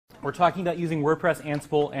We're talking about using WordPress,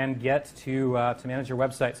 Ansible, and Git to manage your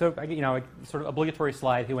website. So, sort of obligatory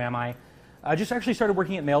slide, who am I? I just actually started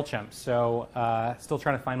working at MailChimp, so still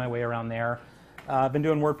trying to find my way around there. I've been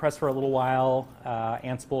doing WordPress for a little while,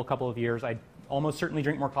 Ansible a couple of years. I almost certainly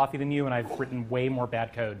drink more coffee than you, and I've written way more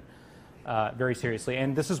bad code, very seriously.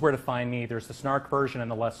 And this is where to find me. There's the snark version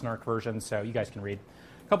and the less snark version, so you guys can read.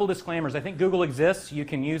 A couple disclaimers. I think Google exists. You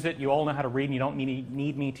can use it. You all know how to read, and you don't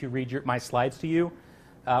need me to read my slides to you.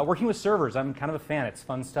 Working with servers, I'm kind of a fan. It's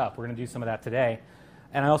fun stuff. We're going to do some of that today.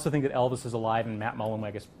 And I also think that Elvis is alive, and Matt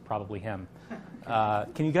Mullenweg is probably him.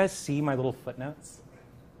 Can you guys see my little footnotes?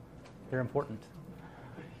 They're important.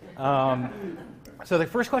 So the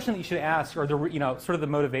first question that you should ask, or sort of the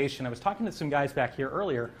motivation, I was talking to some guys back here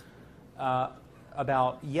earlier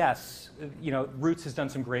about, yes, Roots has done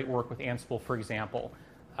some great work with Ansible, for example.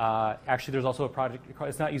 Actually, there's also a project,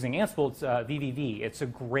 it's not using Ansible, it's VVV. It's a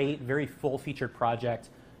great, very full-featured project.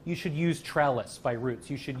 You should use Trellis by Roots.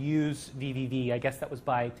 You should use VVV. I guess that was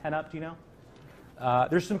by 10up, do you know?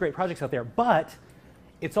 There's some great projects out there. But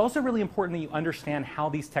it's also really important that you understand how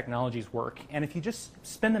these technologies work. And if you just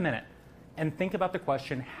spend a minute and think about the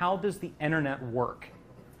question, how does the internet work?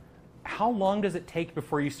 How long does it take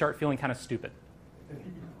before you start feeling kind of stupid?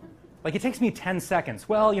 Like, it takes me 10 seconds.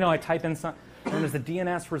 Well, I type in some, and there's the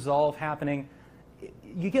DNS resolve happening.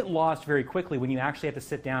 You get lost very quickly when you actually have to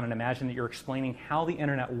sit down and imagine that you're explaining how the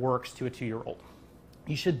internet works to a 2-year-old.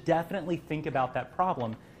 You should definitely think about that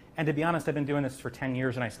problem. And to be honest, I've been doing this for 10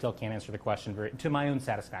 years, and I still can't answer the question to my own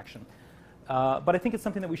satisfaction. But I think it's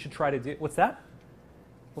something that we should try to do. What's that?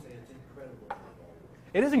 It's incredible.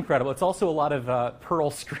 It is incredible. It's also a lot of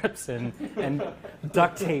Perl scripts and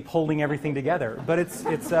duct tape holding everything together. But it's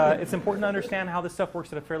important to understand how this stuff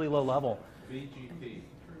works at a fairly low level. BGP.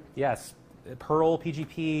 Yes. Perl,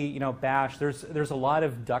 PGP, Bash, there's a lot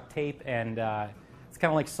of duct tape, and it's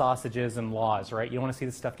kind of like sausages and laws, right? You don't want to see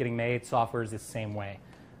this stuff getting made. Software is the same way.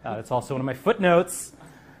 That's also one of my footnotes.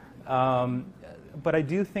 But I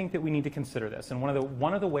do think that we need to consider this. And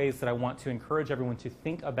one of the ways that I want to encourage everyone to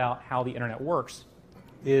think about how the internet works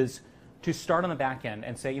is to start on the back end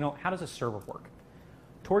and say, how does a server work?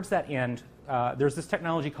 Towards that end, there's this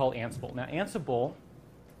technology called Ansible. Now, Ansible,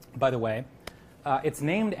 by the way, it's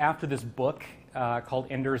named after this book called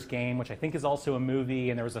Ender's Game, which I think is also a movie,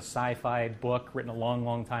 and there was a sci-fi book written a long,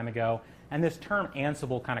 long time ago. And this term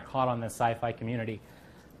Ansible kind of caught on the sci-fi community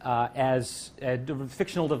as a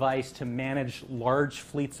fictional device to manage large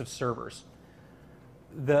fleets of servers.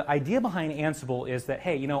 The idea behind Ansible is that,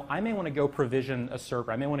 hey, I may want to go provision a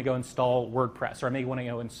server. I may want to go install WordPress, or I may want to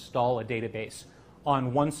go install a database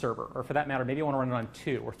on one server. Or for that matter, maybe I want to run it on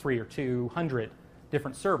 2 or 3 or 200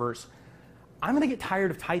 different servers. I'm going to get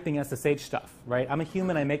tired of typing SSH stuff, right? I'm a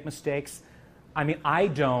human. I make mistakes. I mean, I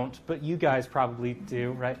don't, but you guys probably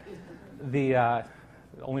do, right?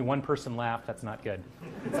 Only one person laughed. That's not good.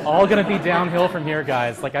 It's all going to be downhill from here,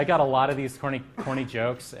 guys. Like, I got a lot of these corny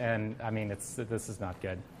jokes, and I mean, this is not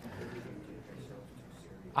good.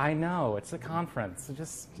 I know. It's a conference.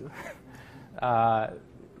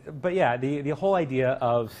 But yeah, the whole idea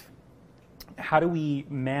of how do we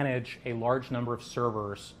manage a large number of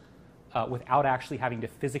servers without actually having to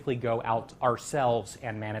physically go out ourselves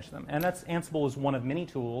and manage them. And Ansible is one of many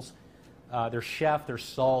tools. There's Chef, there's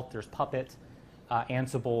Salt, there's Puppet,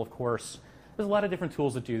 Ansible, of course. There's a lot of different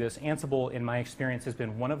tools that do this. Ansible, in my experience, has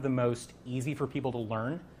been one of the most easy for people to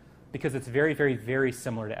learn because it's very, very, very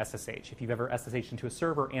similar to SSH. If you've ever SSH'd into a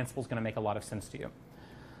server, Ansible's going to make a lot of sense to you.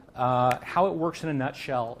 How it works in a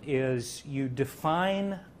nutshell is you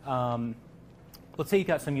define let's say you've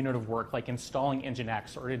got some unit of work, like installing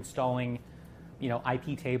Nginx or installing,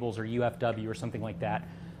 IP tables or UFW or something like that.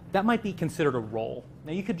 That might be considered a role.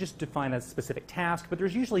 Now, you could just define a specific task, but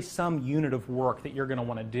there's usually some unit of work that you're going to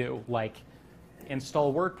want to do, like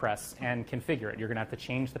install WordPress and configure it. You're going to have to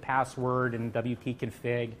change the password in WP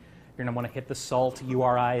config. You're going to want to hit the salt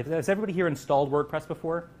URI. Has everybody here installed WordPress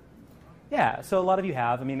before? Yeah, so a lot of you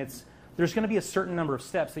have. I mean, there's going to be a certain number of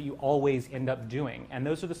steps that you always end up doing. And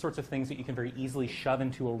those are the sorts of things that you can very easily shove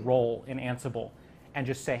into a role in Ansible and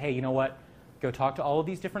just say, hey, you know what? Go talk to all of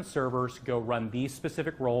these different servers, go run these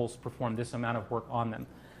specific roles, perform this amount of work on them.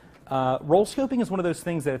 Role scoping is one of those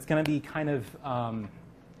things that it's going to be kind of,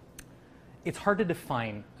 it's hard to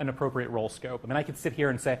define an appropriate role scope. I mean, I could sit here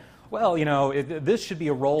and say, well, this should be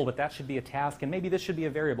a role, but that should be a task, and maybe this should be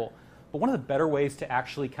a variable. But one of the better ways to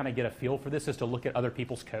actually kind of get a feel for this is to look at other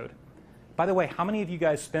people's code. By the way, how many of you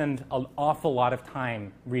guys spend an awful lot of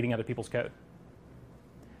time reading other people's code?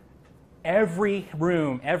 Every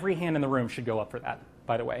hand in the room should go up for that,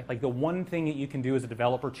 by the way. Like, the one thing that you can do as a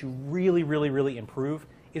developer to really, really, really improve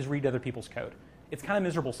is read other people's code. It's kind of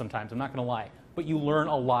miserable sometimes, I'm not going to lie, but you learn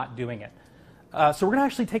a lot doing it. So we're going to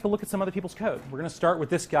actually take a look at some other people's code. We're going to start with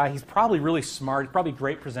this guy. He's probably really smart. He's probably a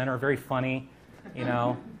great presenter, very funny. You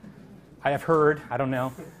know, I have heard. I don't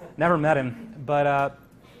know. Never met him. But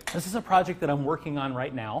this is a project that I'm working on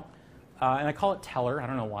right now. And I call it Teller. I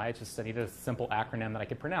don't know why. I just needed a simple acronym that I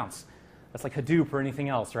could pronounce. That's like Hadoop or anything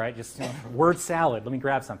else, right? Just word salad. Let me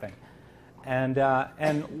grab something. And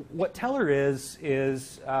what Teller is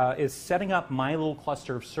setting up my little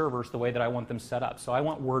cluster of servers the way that I want them set up. So I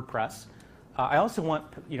want WordPress. I also want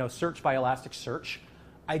search by Elasticsearch.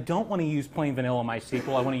 I don't want to use plain vanilla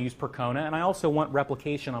MySQL. I want to use Percona, and I also want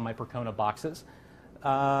replication on my Percona boxes.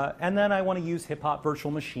 And then I want to use Hip Hop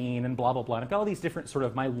Virtual Machine and blah blah blah. And I've got all these different sort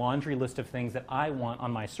of my laundry list of things that I want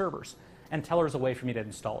on my servers. And Teller is a way for me to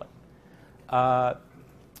install it.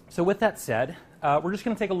 So with that said, we're just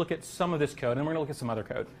going to take a look at some of this code, and we're going to look at some other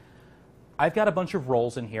code. I've got a bunch of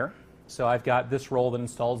roles in here. So I've got this role that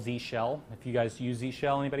installs Z Shell. If you guys use Z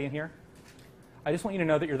Shell, anybody in here? I just want you to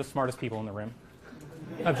know that you're the smartest people in the room,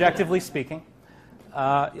 objectively speaking.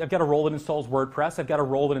 I've got a role that installs WordPress. I've got a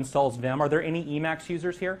role that installs Vim. Are there any Emacs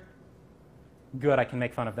users here? Good, I can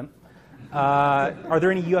make fun of them. Are there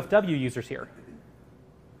any UFW users here?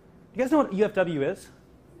 Do you guys know what UFW is?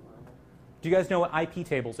 Do you guys know what IP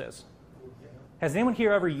tables is? Has anyone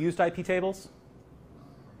here ever used IP tables?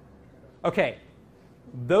 Okay,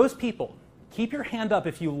 those people, keep your hand up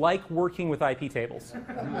if you like working with IP tables.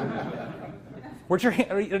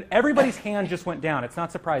 Everybody's hand just went down. It's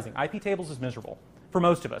not surprising. IP tables is miserable for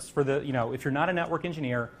most of us. If you're not a network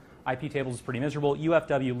engineer, IP tables is pretty miserable.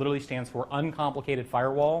 UFW literally stands for uncomplicated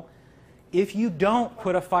firewall. If you don't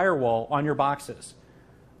put a firewall on your boxes,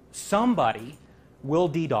 somebody will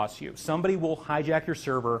DDoS you. Somebody will hijack your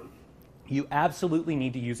server. You absolutely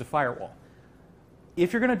need to use a firewall.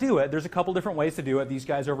 If you're going to do it, there's a couple different ways to do it. These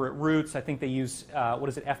guys over at Roots, I think they use,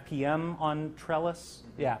 FPM on Trellis?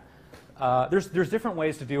 Yeah. There's different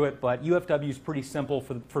ways to do it, but UFW is pretty simple.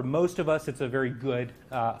 For most of us, it's a very good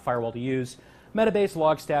firewall to use. Metabase,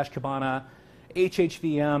 Logstash, Kibana,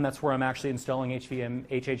 HHVM, that's where I'm actually installing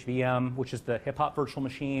HHVM, which is the Hip Hop Virtual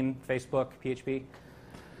Machine, Facebook, PHP.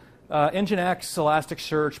 Nginx,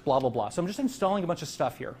 Elasticsearch, blah, blah, blah. So I'm just installing a bunch of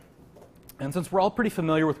stuff here. And since we're all pretty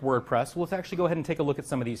familiar with WordPress, let's actually go ahead and take a look at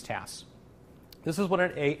some of these tasks. This is what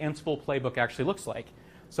an Ansible playbook actually looks like.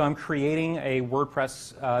 So I'm creating a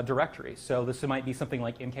WordPress directory. So this might be something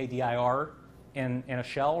like mkdir in a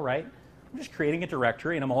shell, right? I'm just creating a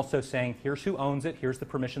directory, and I'm also saying, here's who owns it, here's the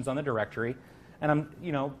permissions on the directory, and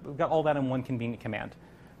we've got all that in one convenient command.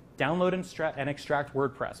 Download and extract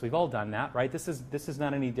WordPress. We've all done that, right? This is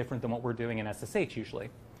not any different than what we're doing in SSH usually.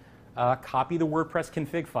 Copy the WordPress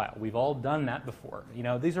config file. We've all done that before.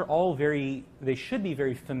 These are all they should be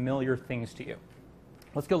very familiar things to you.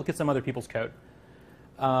 Let's go look at some other people's code.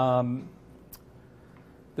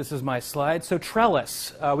 This is my slide. So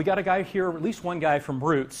Trellis, we got a guy here, at least one guy from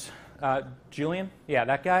Roots. Julian? Yeah,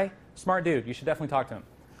 that guy. Smart dude. You should definitely talk to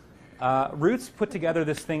him. Roots put together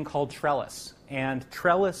this thing called Trellis. And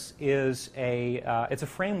Trellis is it's a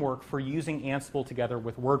framework for using Ansible together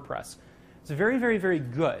with WordPress. It's very, very, very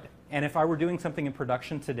good. And if I were doing something in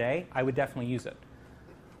production today, I would definitely use it.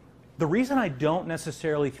 The reason I don't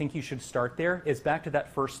necessarily think you should start there is back to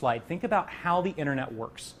that first slide. Think about how the internet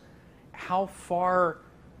works. How far,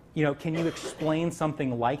 can you explain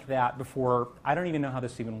something like that before, I don't even know how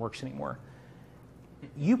this even works anymore.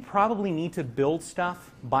 You probably need to build stuff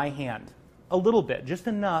by hand, a little bit, just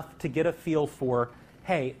enough to get a feel for,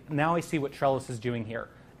 hey, now I see what Trellis is doing here.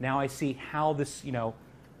 Now I see how this,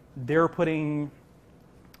 they're putting,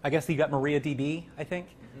 I guess you've got MariaDB, I think.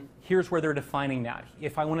 Here's where they're defining that.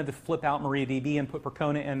 If I wanted to flip out MariaDB and put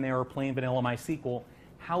Percona in there or plain vanilla MySQL,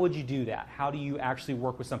 how would you do that? How do you actually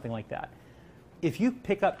work with something like that? If you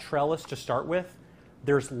pick up Trellis to start with,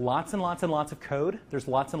 there's lots and lots and lots of code. There's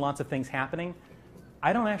lots and lots of things happening.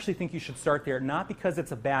 I don't actually think you should start there, not because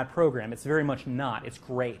it's a bad program. It's very much not. It's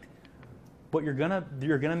great. But you're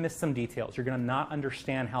gonna miss some details. You're gonna not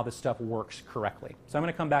understand how this stuff works correctly. So I'm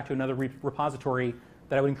gonna come back to another repository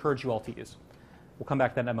that I would encourage you all to use. We'll come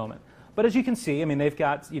back to that in a moment. But as you can see, they've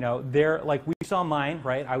got, they're like we saw mine,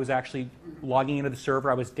 right? I was actually logging into the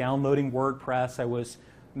server. I was downloading WordPress. I was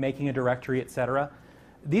making a directory, etc.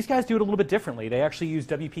 These guys do it a little bit differently. They actually use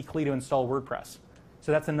WP-CLI to install WordPress.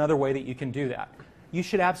 So that's another way that you can do that. You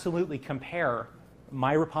should absolutely compare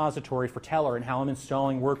my repository for Teller and how I'm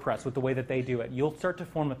installing WordPress with the way that they do it. You'll start to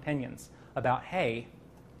form opinions about, hey,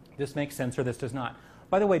 this makes sense or this does not.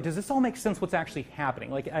 By the way, does this all make sense what's actually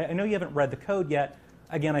happening? Like, I know you haven't read the code yet.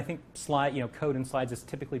 Again, I think code in slides is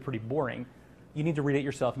typically pretty boring. You need to read it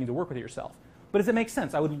yourself. You need to work with it yourself. But does it make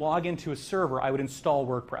sense? I would log into a server, I would install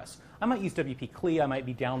WordPress. I might use WP CLI, I might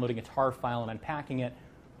be downloading a tar file and unpacking it.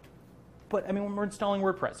 But I mean, when we're installing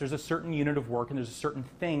WordPress, there's a certain unit of work and there's a certain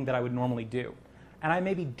thing that I would normally do. And I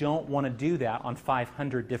maybe don't want to do that on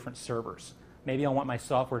 500 different servers. Maybe I want my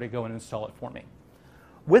software to go and install it for me.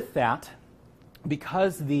 With that,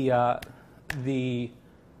 because the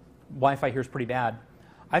Wi-Fi here is pretty bad,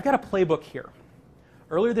 I've got a playbook here.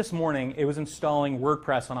 Earlier this morning, it was installing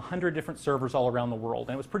WordPress on 100 different servers all around the world,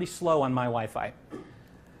 and it was pretty slow on my Wi-Fi.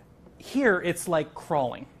 Here, it's like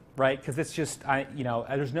crawling, right? Because it's just,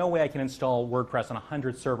 there's no way I can install WordPress on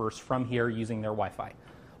 100 servers from here using their Wi-Fi.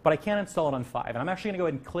 But I can install it on 5. And I'm actually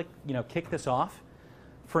going to go ahead and kick this off.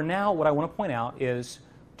 For now, what I want to point out is,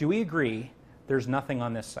 do we agree there's nothing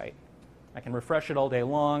on this site? I can refresh it all day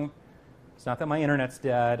long. It's not that my internet's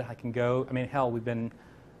dead. I can go, I mean, hell, we've been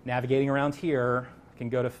navigating around here. I can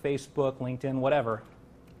go to Facebook, LinkedIn, whatever.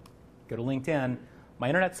 Go to LinkedIn. My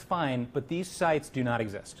internet's fine, but these sites do not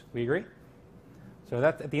exist. We agree? So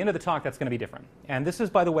that, at the end of the talk, that's going to be different. And this is,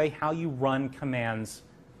 by the way, how you run commands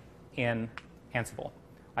in Ansible.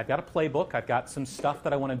 I've got a playbook. I've got some stuff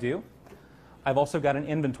that I want to do. I've also got an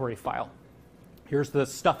inventory file. Here's the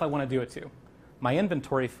stuff I want to do it to. My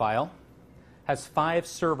inventory file has 5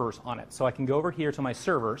 servers on it. So I can go over here to my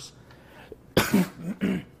servers,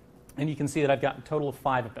 and you can see that I've got a total of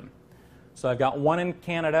 5 of them. So I've got one in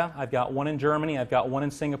Canada, I've got one in Germany, I've got one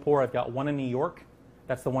in Singapore, I've got one in New York.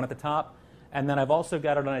 That's the one at the top. And then I've also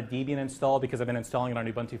got it on a Debian install because I've been installing it on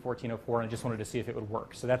Ubuntu 14.04 and I just wanted to see if it would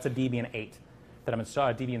work. So that's a Debian 8 that I'm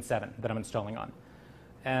installing, Debian 7 that I'm installing on.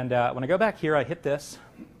 And when I go back here, I hit this.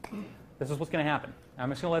 This is what's going to happen. I'm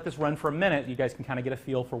just going to let this run for a minute. You guys can kind of get a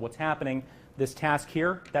feel for what's happening. This task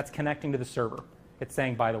here, that's connecting to the server. It's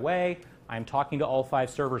saying, by the way, I'm talking to all 5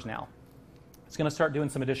 servers now. It's going to start doing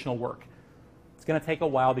some additional work. It's going to take a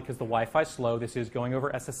while because the Wi-Fi is slow. This is going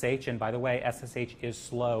over SSH, and by the way, SSH is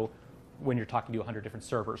slow when you're talking to 100 different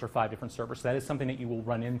servers or 5 different servers. So that is something that you will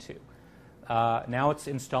run into. Now it's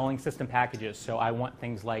installing system packages. So I want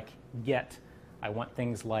things like Git. I want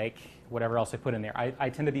things like whatever else I put in there. I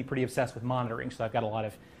tend to be pretty obsessed with monitoring, so I've got a lot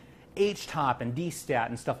of htop and dstat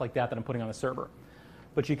and stuff like that that I'm putting on the server.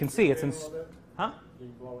 But you can see it's in. Huh? Can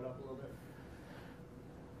you blow it up a little bit?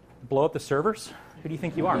 Blow up the servers? Who do you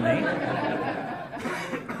think you are, mate?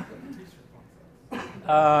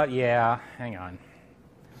 Yeah, hang on.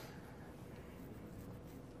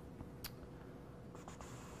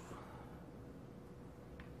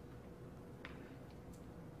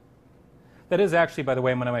 That is actually, by the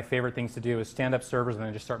way, one of my favorite things to do is stand up servers and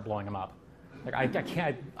then just start blowing them up. Like I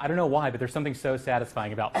don't know why, but there's something so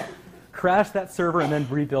satisfying about crash that server and then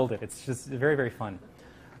rebuild it. It's just very, very fun.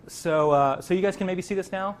 So, so you guys can maybe see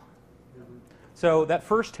this now. So that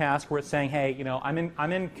first task where it's saying, hey, I'm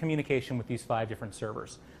in communication with these 5 different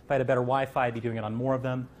servers. If I had a better Wi-Fi, I'd be doing it on more of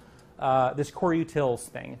them. This core utils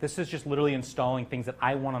thing. This is just literally installing things that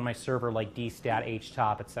I want on my server, like dstat,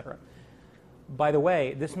 htop, etc. By the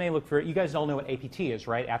way, this may look you guys all know what apt is,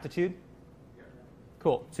 right? Aptitude?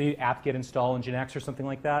 Cool. So you apt-get install nginx or something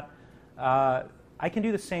like that. I can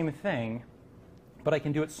do the same thing, but I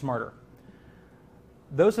can do it smarter.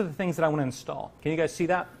 Those are the things that I want to install. Can you guys see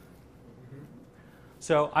that?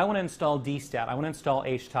 So I want to install dstat. I want to install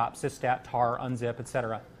htop, systat, tar, unzip,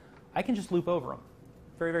 etc. I can just loop over them.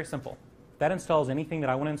 Very, very simple. If that installs anything that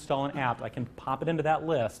I want to install in apt, I can pop it into that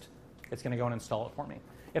list. It's going to go and install it for me.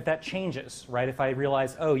 If that changes, right, if I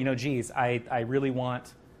realize, oh, geez, I really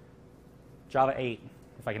want Java 8,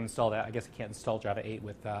 if I can install that. I guess I can't install Java 8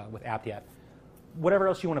 with apt yet. Whatever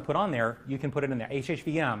else you want to put on there, you can put it in there.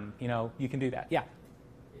 HHVM, you can do that. Yeah?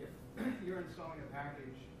 If you're installing a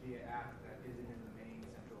package via apt that isn't in the main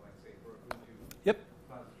central, like say, for Ubuntu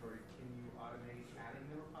repository, can you automate adding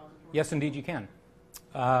the repository? Yes, indeed, you can.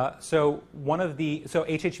 So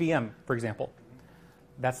HHVM, for example,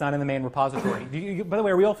 that's not in the main repository. By the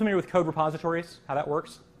way, are we all familiar with code repositories, how that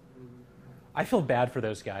works? I feel bad for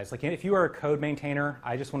those guys. Like, if you are a code maintainer,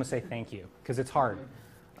 I just want to say thank you, because it's hard.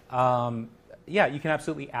 Yeah, you can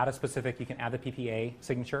absolutely add a specific, you can add the PPA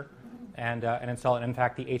signature and install it. In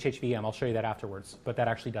fact, the HHVM, I'll show you that afterwards, but that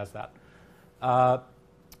actually does that. So I'm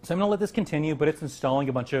going to let this continue, but it's installing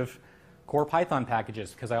a bunch of core Python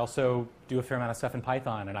packages, because I also do a fair amount of stuff in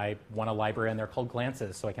Python, and I want a library in there called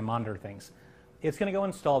glances so I can monitor things. It's going to go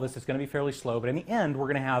install this. It's going to be fairly slow, but in the end, we're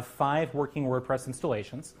going to have 5 working WordPress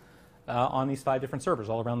installations on these 5 different servers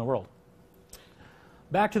all around the world.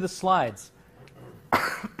 Back to the slides.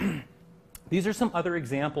 These are some other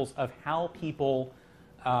examples of how people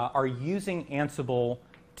are using Ansible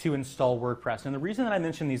to install WordPress. And the reason that I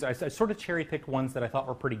mentioned these, I sort of cherry-picked ones that I thought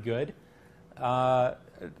were pretty good.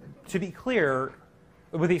 to be clear,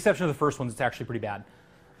 with the exception of the first one, it's actually pretty bad.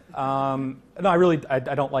 No, I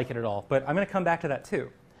don't like it at all. But I'm going to come back to that too.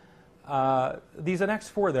 These next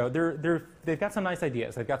four, though, they've got some nice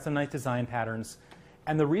ideas. They've got some nice design patterns.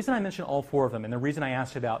 And the reason I mentioned all four of them, and the reason I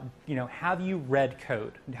asked about, have you read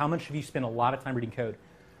code? How much have you spent a lot of time reading code?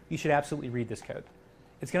 You should absolutely read this code.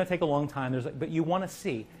 It's going to take a long time, but you want to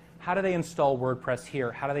see, how do they install WordPress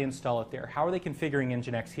here? How do they install it there? How are they configuring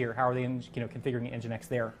Nginx here? How are they configuring Nginx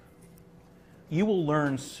there? You will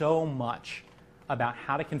learn so much about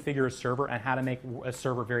how to configure a server and how to make a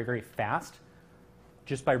server very, very fast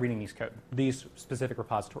just by reading these specific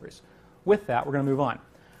repositories. With that, we're going to move on.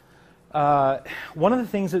 One of the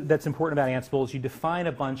things that's important about Ansible is you define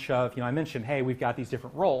a bunch of, I mentioned, hey, we've got these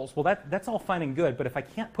different roles. Well, that's all fine and good, but if I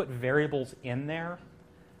can't put variables in there,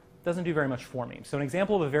 it doesn't do very much for me. So an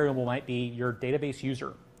example of a variable might be your database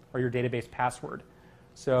user or your database password.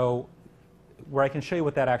 So where I can show you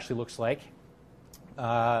what that actually looks like.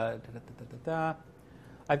 I've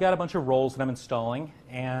got a bunch of roles that I'm installing,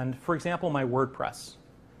 and for example, my WordPress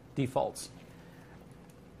defaults.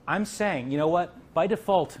 I'm saying, you know what? By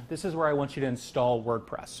default, this is where I want you to install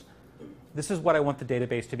WordPress. This is what I want the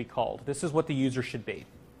database to be called. This is what the user should be.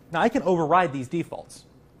 Now, I can override these defaults.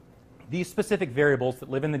 These specific variables that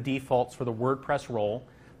live in the defaults for the WordPress role,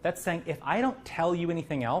 that's saying if I don't tell you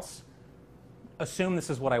anything else, assume this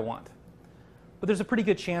is what I want. But there's a pretty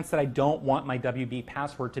good chance that I don't want my WB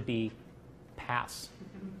password to be pass,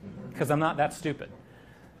 because I'm not that stupid.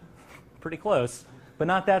 Pretty close, but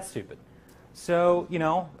not that stupid. So,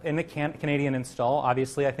 in the Canadian install,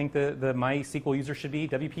 obviously, I think the MySQL user should be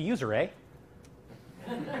WP user, eh?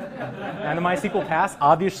 And the MySQL pass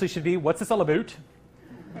obviously should be, what's this all about?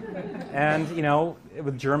 And,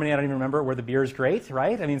 with Germany, I don't even remember, where the beer is great,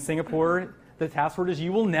 right? I mean, Singapore, the password is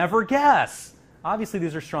you will never guess. Obviously,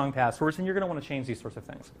 these are strong passwords, and you're going to want to change these sorts of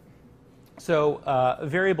things. So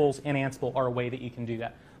variables in Ansible are a way that you can do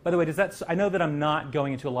that. By the way, I know that I'm not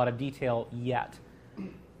going into a lot of detail yet.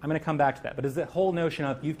 I'm going to come back to that. But is that whole notion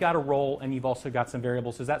of you've got a role and you've also got some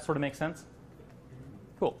variables, does that sort of make sense?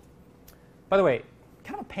 Cool. By the way,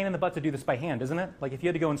 kind of a pain in the butt to do this by hand, isn't it? Like if you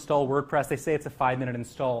had to go install WordPress, they say it's a 5-minute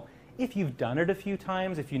install. If you've done it a few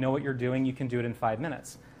times, if you know what you're doing, you can do it in 5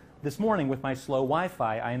 minutes. This morning with my slow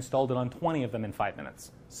Wi-Fi, I installed it on 20 of them in 5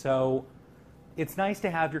 minutes. So it's nice to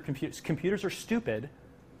have your computers. Computers are stupid,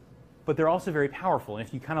 but they're also very powerful. And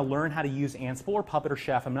if you kind of learn how to use Ansible or Puppet or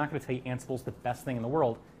Chef, I'm not going to tell you Ansible's the best thing in the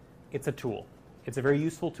world. It's a tool. It's a very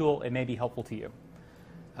useful tool. It may be helpful to you.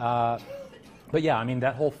 But yeah, I mean,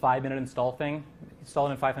 that whole 5-minute install thing, install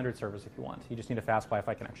it in 500 servers if you want. You just need a fast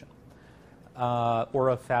Wi-Fi connection. Or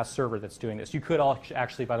a fast server that's doing this. You could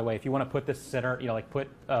actually, by the way, if you want to put this center, like put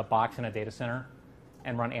a box in a data center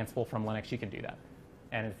and run Ansible from Linux, you can do that.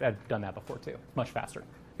 And I've done that before too. It's much faster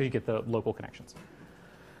because you get the local connections.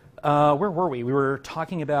 Where were we? We were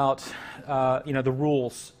talking about the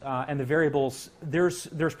rules and the variables. There's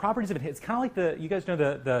properties of it. It's kind of like you guys know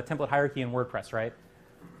the template hierarchy in WordPress, right?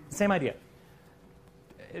 Same idea.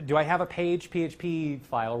 Do I have a page PHP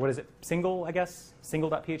file, or what is it? Single, I guess.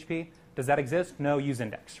 Single.php. Does that exist? No. Use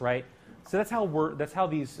index, right? So that's how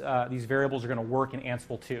these variables are going to work in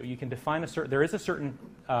Ansible too. You can define there is a certain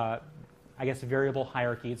I guess variable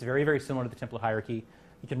hierarchy. It's very, very similar to the template hierarchy.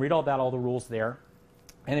 You can read all about all the rules there.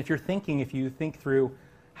 And if you think through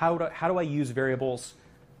how do I use variables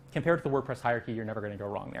compared to the WordPress hierarchy, you're never going to go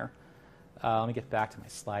wrong there. Let me get back to my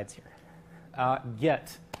slides here.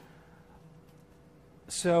 Git.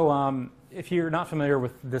 So if you're not familiar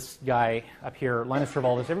with this guy up here, Linus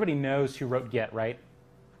Torvalds, everybody knows who wrote Git, right?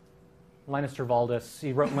 Linus Torvalds,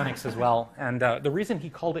 he wrote Linux as well. And the reason he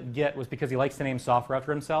called it Git was because he likes to name software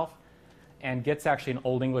after himself. And Git's actually an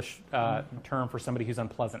Old English term for somebody who's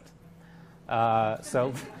unpleasant.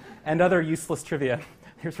 And other useless trivia.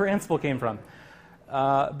 Here's where Ansible came from.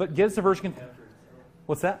 But Git's a version.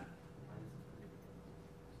 What's that?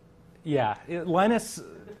 Yeah, Linus.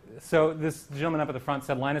 So this gentleman up at the front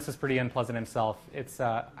said Linus is pretty unpleasant himself. It's,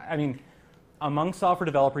 I mean, among software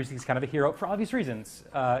developers, he's kind of a hero for obvious reasons.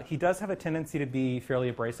 He does have a tendency to be fairly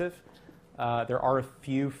abrasive. There are a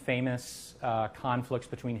few famous conflicts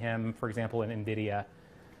between him, for example, in NVIDIA,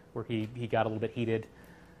 where he got a little bit heated.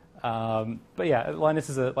 But yeah, Linus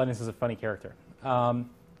is a funny character.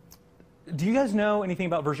 Do you guys know anything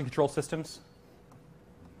about version control systems?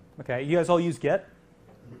 Okay, you guys all use Git?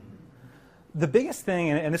 The biggest thing,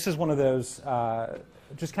 and this is one of those,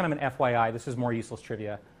 just kind of an FYI, this is more useless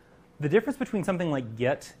trivia. The difference between something like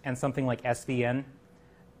Git and something like SVN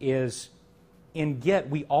is in Git,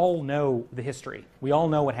 we all know the history. We all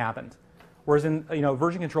know what happened. Whereas in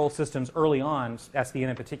version control systems early on, SVN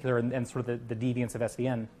in particular, and sort of the deviance of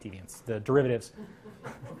SVN, the derivatives,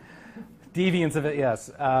 deviance of it, yes,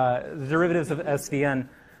 the derivatives of SVN,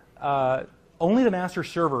 only the master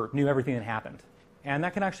server knew everything that happened. And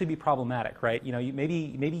that can actually be problematic, right?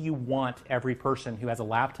 Maybe you want every person who has a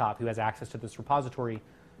laptop who has access to this repository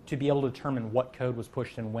to be able to determine what code was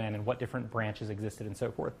pushed and when and what different branches existed and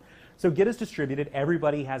so forth. So Git is distributed.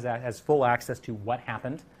 Everybody has full access to what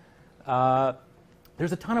happened.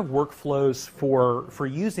 There's a ton of workflows for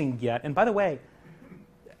using Git. And by the way,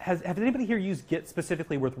 has anybody here used Git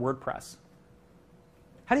specifically with WordPress?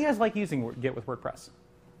 How do you guys like using Git with WordPress? It's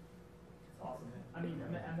awesome. I mean,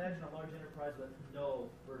 imagine a large enterprise with no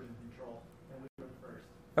version control, and we were the first.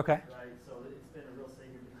 Okay. Right. So it's been a real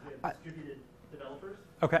savior because we have distributed developers.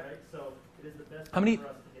 Okay. Right. So it is the best How many, for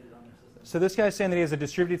us to get it on their system. So this guy's saying that he has a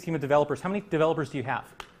distributed team of developers. How many developers do you have?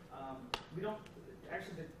 We don't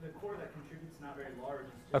actually. The core that contributes not very large.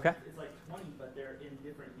 It's Okay. It's like 20, but they're in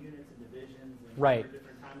different units and divisions and Right.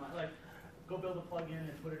 different timelines. Like, go build a plugin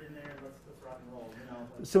and put it in there and let's rock and roll.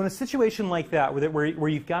 Like, So in a situation like that, where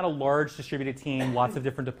you've got a large distributed team, lots of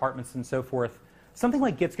different departments and so forth, something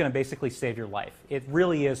like Git's going to basically save your life. It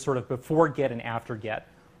really is sort of before Git and after Git,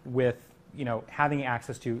 with having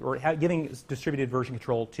access to or giving distributed version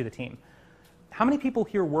control to the team. How many people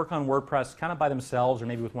here work on WordPress kind of by themselves or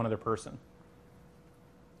maybe with one other person?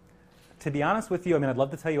 To be honest with you, I mean, I'd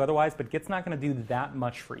love to tell you otherwise, but Git's not going to do that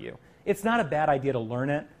much for you. It's not a bad idea to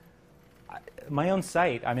learn it. My own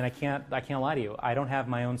site, I mean, I can't lie to you. I don't have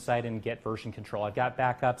my own site in Git version control. I've got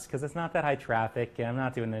backups because it's not that high traffic, and I'm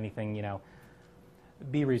not doing anything,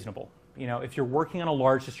 Be reasonable. If you're working on a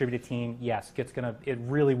large distributed team, yes, it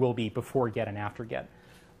really will be before Git and after Git.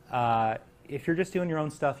 If you're just doing your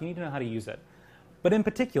own stuff, you need to know how to use it. But in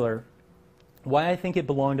particular, why I think it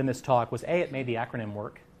belonged in this talk was A, it made the acronym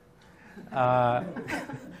work.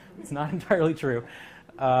 It's not entirely true.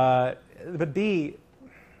 But B,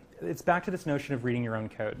 it's back to this notion of reading your own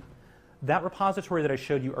code. That repository that I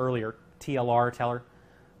showed you earlier, TLR,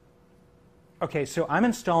 okay, so I'm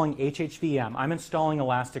installing HHVM, I'm installing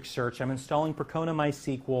Elasticsearch, I'm installing Percona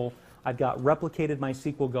MySQL, I've got replicated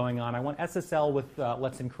MySQL going on, I want SSL with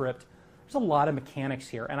Let's Encrypt. There's a lot of mechanics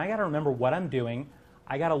here, and I got to remember what I'm doing.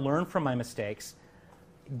 I got to learn from my mistakes.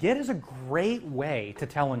 Git is a great way to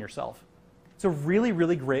tell on yourself. It's a really,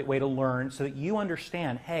 really great way to learn so that you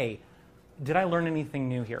understand, hey, did I learn anything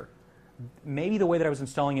new here? Maybe the way that I was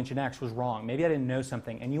installing Nginx was wrong. Maybe I didn't know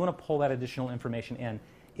something, and you want to pull that additional information in.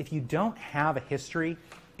 If you don't have a history,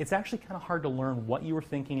 it's actually kind of hard to learn what you were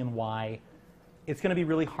thinking and why. It's going to be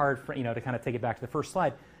really hard for, to kind of take it back to the first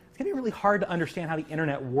slide. It's going to be really hard to understand how the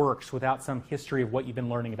internet works without some history of what you've been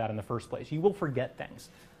learning about in the first place. You will forget things.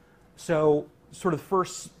 So sort of the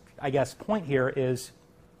first, I guess, point here is,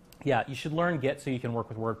 yeah, you should learn Git so you can work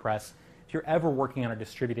with WordPress. If you're ever working on a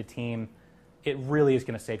distributed team, it really is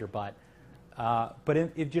going to save your butt. But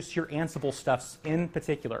if just your Ansible stuffs in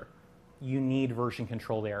particular, you need version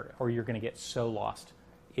control there, or you're going to get so lost.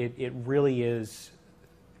 It really is,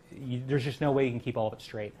 there's just no way you can keep all of it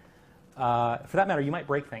straight. For that matter, you might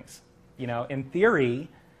break things. In theory,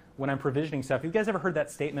 when I'm provisioning stuff, have you guys ever heard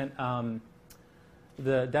that statement,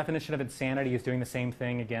 the definition of insanity is doing the same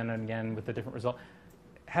thing again and again with a different result?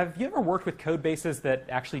 Have you ever worked with code bases that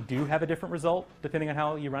actually do have a different result depending on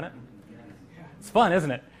how you run it? It's fun,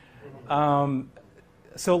 isn't it?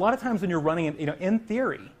 So a lot of times when you're running it, in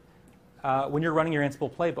theory, when you're running your Ansible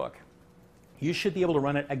playbook, you should be able to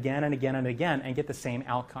run it again and again and again and get the same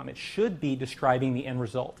outcome. It should be describing the end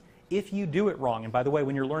result. If you do it wrong, and by the way,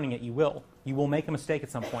 when you're learning it, you will make a mistake at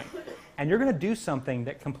some point. And you're going to do something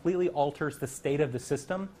that completely alters the state of the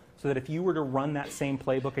system so that if you were to run that same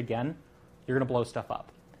playbook again, you're going to blow stuff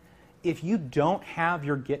up. If you don't have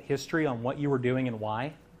your Git history on what you were doing and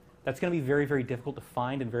why, that's going to be very, very difficult to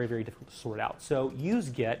find and very, very difficult to sort out. So use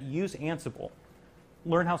Git, use Ansible,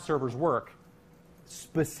 learn how servers work.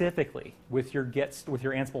 Specifically with your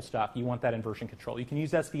Ansible stuff, you want that in version control. You can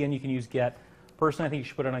use SVN, you can use Git. Personally, I think you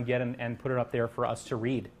should put it on Git and put it up there for us to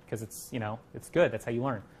read because it's good. That's how you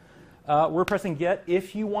learn. WordPress and Git.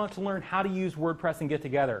 If you want to learn how to use WordPress and Git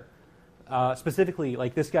together, specifically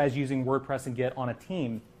like this guy's using WordPress and Git on a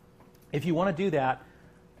team. If you want to do that,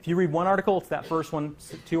 if you read one article, it's that first one.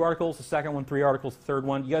 2 articles, the second one. 3 articles, the third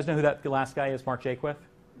one. You guys know who the last guy is? Mark Jaquith,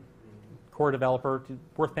 core developer.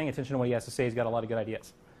 Worth paying attention to what he has to say. He's got a lot of good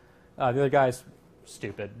ideas. The other guy's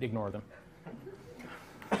stupid. Ignore them.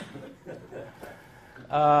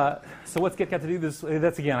 So what's Git got to do this?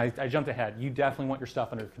 That's again, I jumped ahead. You definitely want your stuff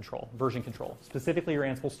under control, version control. Specifically your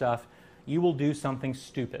Ansible stuff. You will do something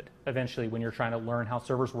stupid eventually when you're trying to learn how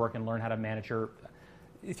servers work and learn how to manage your.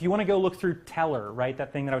 if you want to go look through Teller, right,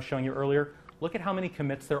 that thing that I was showing you earlier, look at how many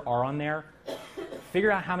commits there are on there.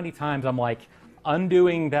 Figure out how many times I'm like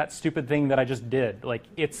undoing that stupid thing that I just did. Like,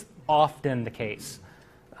 it's often the case.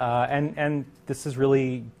 And this is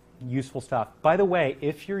really useful stuff. By the way,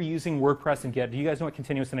 if you're using WordPress and Git, do you guys know what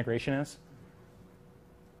continuous integration is?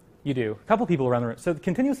 You do. A couple people around the room. So the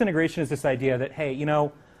continuous integration is this idea that, hey, you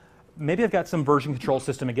know, maybe I've got some version control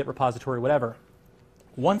system, a Git repository, whatever.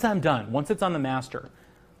 Once I'm done, once it's on the master,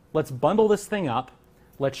 let's bundle this thing up,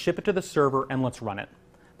 let's ship it to the server, and let's run it.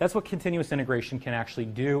 That's what continuous integration can actually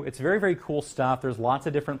do. It's very, very cool stuff. There's lots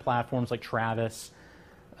of different platforms like Travis.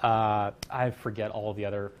 I forget all the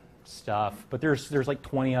other stuff, but there's like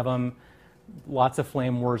 20 of them. Lots of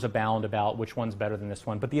flame wars abound about which one's better than this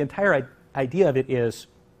one. But the entire idea of it is,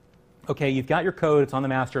 okay, you've got your code, it's on the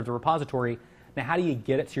master of the repository. Now how do you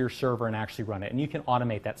get it to your server and actually run it? And you can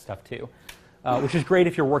automate that stuff too, which is great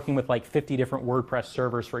if you're working with like 50 different WordPress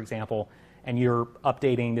servers, for example, and you're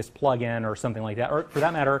updating this plugin or something like that. Or for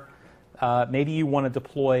that matter, maybe you want to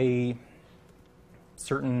deploy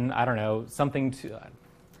certain, I don't know, something to...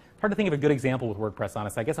 hard to think of a good example with WordPress,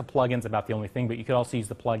 honestly. I guess a plugin's about the only thing, but you could also use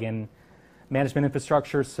the plugin management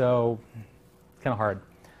infrastructure, so it's kind of hard.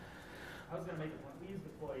 I was going to make a point. We use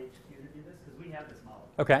deploy HQ to do this because we have this model.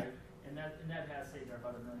 Okay. Right? And that has saved our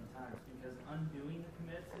butt a million times because undoing the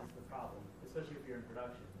commits is the problem, especially if you're in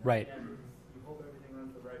production. Right. And you hope everything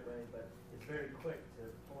runs the right way, but it's very quick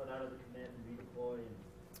to pull it out of the commit and redeploy and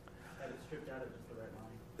have it stripped out of just the right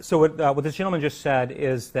line. So what this gentleman just said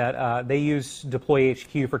is that they use deploy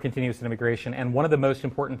HQ for continuous integration, and one of the most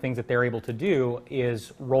important things that they're able to do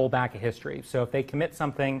is roll back a history. So if they commit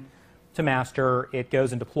something to master, it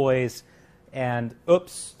goes and deploys, and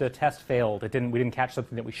oops, the test failed. We didn't catch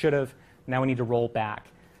something that we should have. Now we need to roll back.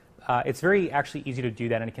 It's very actually easy to do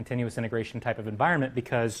that in a continuous integration type of environment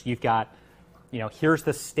because you've got, you know, here's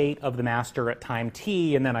the state of the master at time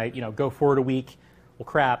T, and then I, you know, go forward a week. Well,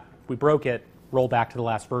 crap, we broke it. Roll back to the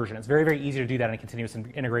last version. It's very, very easy to do that in a continuous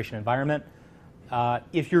integration environment.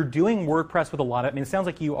 If you're doing WordPress with a lot of, I mean, it sounds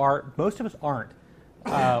like you are, most of us aren't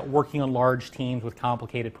working on large teams with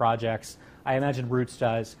complicated projects. I imagine Roots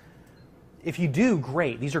does. If you do,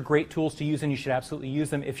 great. These are great tools to use, and you should absolutely use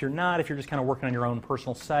them. If you're not, if you're just kind of working on your own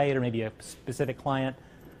personal site or maybe a specific client,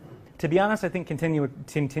 to be honest, I think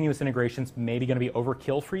continuous integration's maybe going to be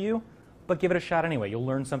overkill for you, but give it a shot anyway. You'll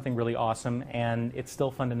learn something really awesome, and it's still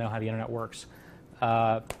fun to know how the internet works.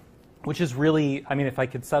 Which is really, I mean, if I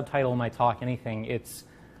could subtitle my talk anything, it's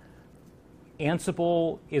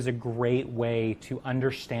Ansible is a great way to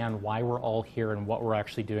understand why we're all here and what we're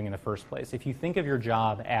actually doing in the first place. If you think of your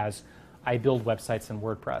job as, I build websites in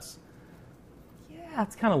WordPress, yeah,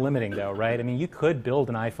 it's kind of limiting though, right? I mean, you could build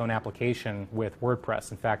an iPhone application with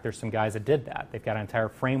WordPress. In fact, there's some guys that did that. They've got an entire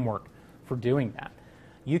framework for doing that.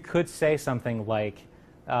 You could say something like,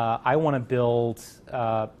 I want to build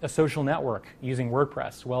a social network using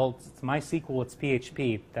WordPress. Well, it's MySQL, it's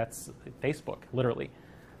PHP. That's Facebook, literally.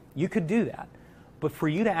 You could do that. But for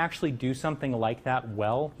you to actually do something like that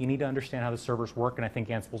well, you need to understand how the servers work, and I think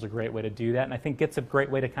Ansible's a great way to do that. And I think Git's a great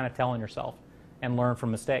way to kind of tell on yourself and learn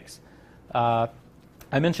from mistakes. I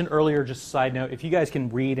mentioned earlier, just a side note, if you guys can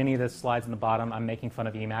read any of the slides in the bottom, I'm making fun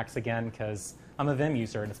of Emacs again because I'm a Vim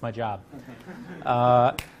user and it's my job.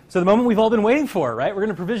 So the moment we've all been waiting for, right? We're going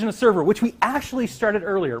to provision a server, which we actually started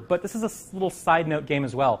earlier, but this is a little side note game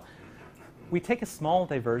as well. We take a small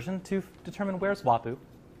diversion to determine where's Wapu.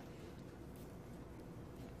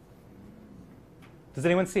 Does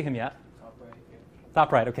anyone see him yet? Top right, yeah.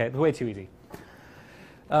 Top right, okay, way too easy.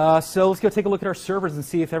 So let's go take a look at our servers and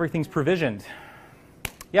see if everything's provisioned.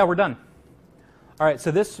 Yeah, we're done. All right,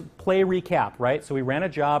 so this play recap, right? So we ran a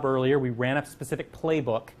job earlier. We ran a specific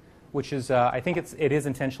playbook, which is, I think it is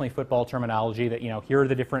intentionally football terminology that, you know, here are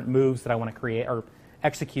the different moves that I want to create or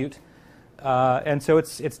execute. And so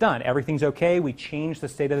it's done. Everything's okay. We changed the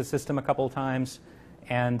state of the system a couple of times.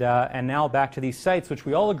 And now back to these sites, which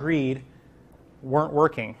we all agreed weren't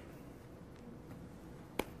working.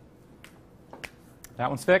 That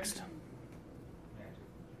one's fixed?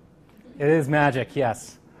 It is magic,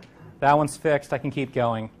 yes. That one's fixed. I can keep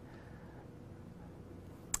going.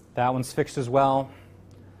 That one's fixed as well.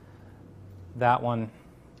 That one.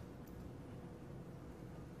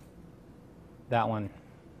 That one.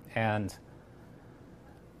 And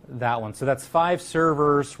that one. So that's 5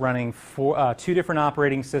 servers running 2 different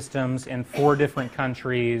operating systems in 4 different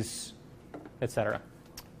countries, etc.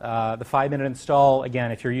 The 5-minute install,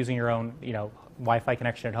 again, if you're using your own, you know, Wi-Fi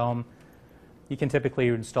connection at home, you can typically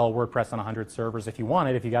install WordPress on 100 servers if you want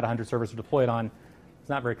it. If you got 100 servers to deploy it on, it's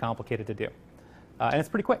not very complicated to do. And it's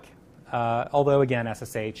pretty quick. Although again,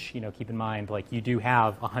 SSH, keep in mind, like you do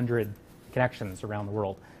have 100 connections around the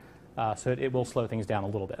world, so it will slow things down a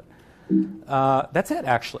little bit. That's it,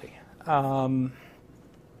 actually. No,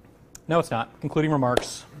 it's not. Concluding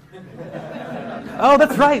remarks. Oh,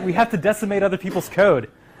 that's right. We have to decimate other people's code.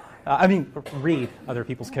 Read other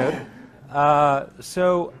people's code.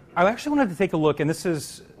 So I actually wanted to take a look, and this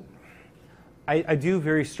is, I do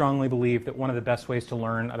very strongly believe that one of the best ways to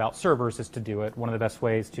learn about servers is to do it. One of the best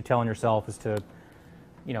ways to tell on yourself is to,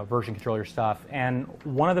 version control your stuff. And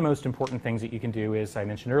one of the most important things that you can do is, I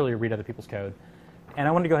mentioned earlier, read other people's code. And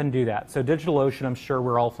I wanted to go ahead and do that. So DigitalOcean, I'm sure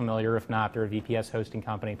we're all familiar. If not, they're a VPS hosting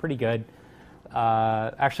company. Pretty good.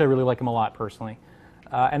 Actually, I really like them a lot, personally.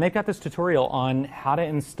 And they've got this tutorial on how to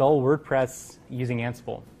install WordPress using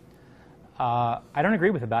Ansible. I don't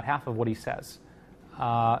agree with about half of what he says.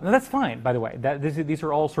 No, that's fine, by the way. These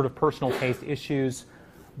are all sort of personal taste issues.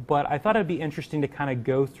 But I thought it would be interesting to kind of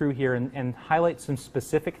go through here and highlight some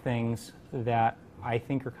specific things that I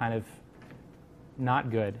think are kind of not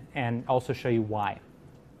good, and also show you why.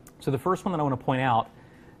 So the first one that I want to point out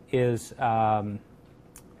is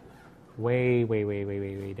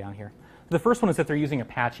way down here. The first one is that they're using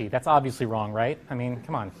Apache. That's obviously wrong, right? I mean,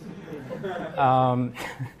 come on.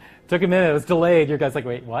 Took a minute. It was delayed. Your guy's like,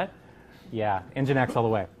 wait, what? Yeah, Nginx all the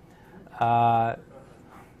way.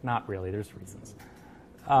 Not really. There's reasons.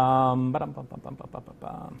 Have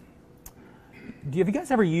you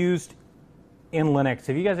guys ever used, in Linux,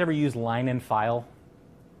 have you guys ever used line and file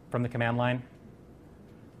from the command line?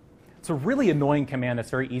 It's a really annoying command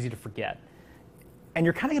that's very easy to forget. And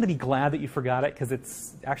you're kind of going to be glad that you forgot it because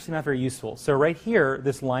it's actually not very useful. So right here,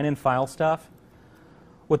 this line and file stuff,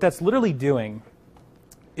 what that's literally doing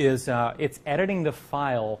is it's editing the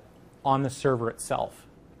file on the server itself.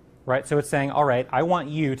 Right? So it's saying, all right, I want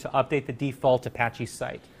you to update the default Apache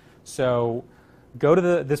site. So go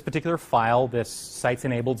to this particular file, this sites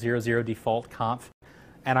enabled 00 default conf,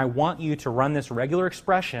 and I want you to run this regular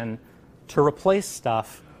expression to replace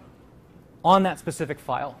stuff on that specific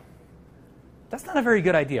file. That's not a very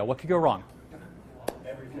good idea. What could go wrong?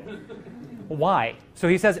 Everything. Why? So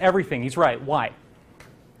he says everything. He's right. Why? The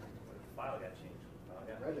file got changed.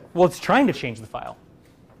 Well, it's trying to change the file.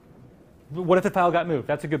 What if the file got moved?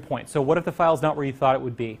 That's a good point. So what if the file's not where you thought it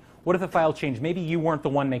would be? What if the file changed? Maybe you weren't the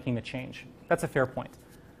one making the change. That's a fair point.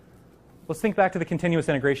 Let's think back to the continuous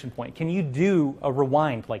integration point. Can you do a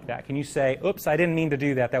rewind like that? Can you say, oops, I didn't mean to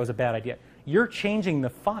do that. That was a bad idea. You're changing the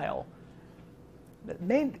file.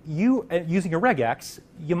 Using a regex,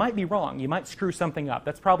 you might be wrong. You might screw something up.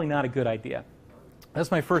 That's probably not a good idea.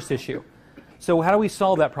 That's my first issue. So how do we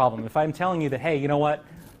solve that problem? If I'm telling you that, hey, you know what?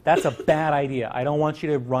 That's a bad idea. I don't want you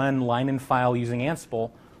to run line and file using Ansible.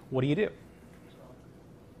 What do you do?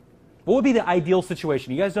 What would be the ideal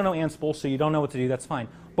situation? You guys don't know Ansible, so you don't know what to do. That's fine.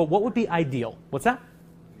 But what would be ideal? What's that?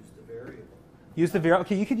 Use the variable. Use the variable.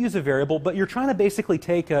 Okay, you could use a variable, but you're trying to basically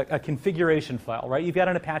take a configuration file, right? You've got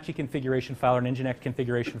an Apache configuration file or an Nginx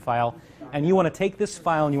configuration file, and you want to take this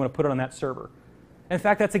file and you want to put it on that server. In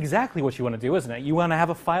fact, that's exactly what you want to do, isn't it? You want to have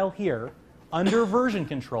a file here under version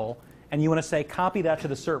control, and you want to say, copy that to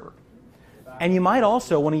the server. And you might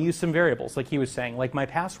also want to use some variables, like he was saying, like my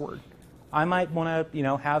password. I might want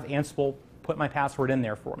to, have Ansible put my password in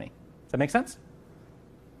there for me. Does that make sense?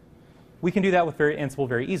 We can do that with Ansible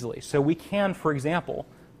very easily. So we can, for example,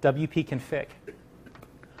 wp config.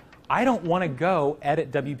 I don't want to go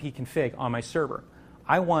edit wp config on my server.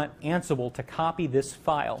 I want Ansible to copy this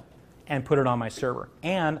file and put it on my server.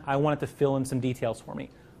 And I want it to fill in some details for me.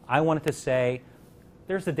 I want it to say,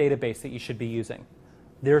 there's the database that you should be using.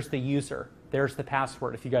 There's the user. There's the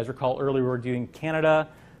password. If you guys recall earlier, we were doing Canada.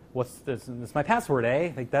 What's this? This is my password,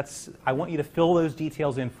 eh? Like I want you to fill those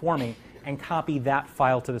details in for me and copy that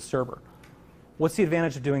file to the server. What's the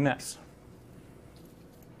advantage of doing this?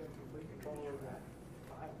 You have complete control over that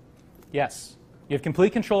file. Yes. You have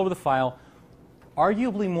complete control over the file.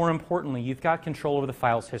 Arguably more importantly, you've got control over the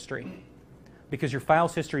file's history, because your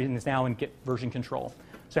file's history is now in Git version control.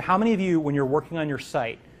 So how many of you, when you're working on your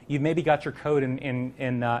site, you've maybe got your code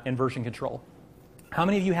in version control? How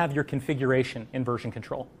many of you have your configuration in version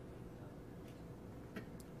control?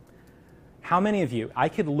 How many of you, I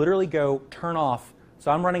could literally go turn off,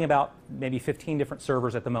 so I'm running about maybe 15 different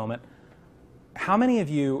servers at the moment. How many of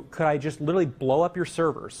you could I just literally blow up your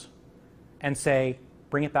servers and say,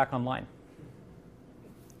 bring it back online?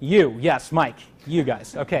 You, yes, Mike, you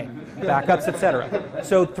guys, okay, backups, etc.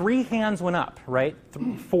 So 3 hands went up, right?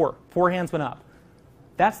 4 hands went up.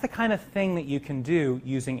 That's the kind of thing that you can do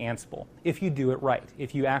using Ansible if you do it right,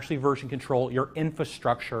 if you actually version control your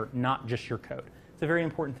infrastructure, not just your code. It's a very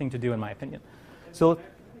important thing to do, in my opinion. So,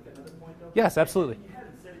 yes, absolutely. You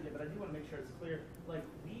haven't said it yet, but I do want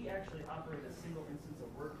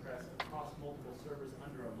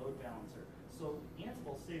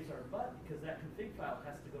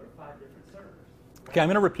Okay, I'm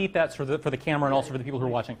going to repeat that for the camera and also for the people who are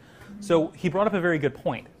watching. So he brought up a very good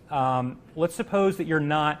point. Let's suppose that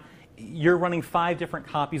you're running 5 different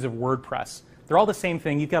copies of WordPress. They're all the same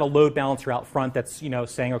thing. You've got a load balancer out front that's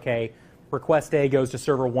saying, okay, request A goes to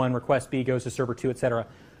server 1, request B goes to server 2, etc.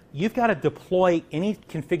 You've got to deploy any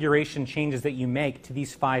configuration changes that you make to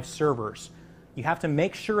these 5 servers. You have to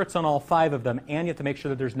make sure it's on all 5 of them, and you have to make sure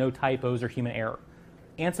that there's no typos or human error.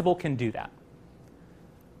 Ansible can do that.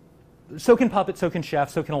 So can Puppet, so can Chef,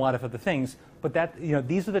 so can a lot of other things. But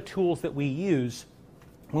these are the tools that we use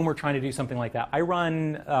when we're trying to do something like that. I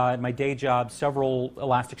run, at my day job, several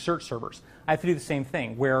Elasticsearch servers. I have to do the same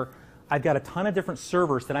thing, where I've got a ton of different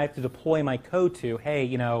servers that I have to deploy my code to.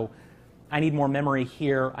 Hey, I need more memory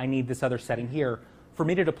here. I need this other setting here. For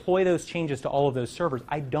me to deploy those changes to all of those servers,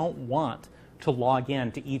 I don't want to log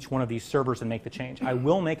in to each one of these servers and make the change. I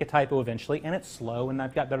will make a typo eventually, and it's slow, and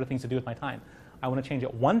I've got better things to do with my time. I want to change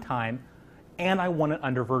it one time, and I want it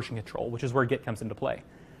under version control, which is where Git comes into play.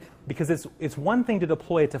 Because it's one thing to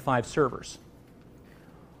deploy it to 5 servers.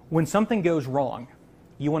 When something goes wrong,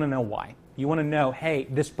 you want to know why. You want to know, hey,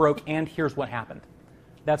 this broke, and here's what happened.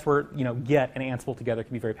 That's where Git and Ansible together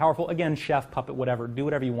can be very powerful. Again, Chef, Puppet, whatever, do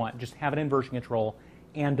whatever you want. Just have it in version control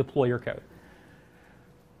and deploy your code.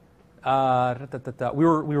 We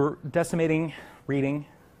were decimating, reading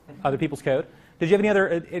other people's code. Did you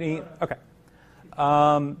have any? Okay.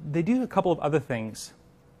 They do a couple of other things.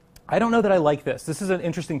 I don't know that I like this. This is an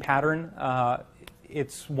interesting pattern.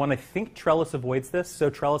 It's one I think Trellis avoids this. So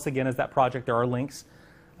Trellis, again, is that project. There are links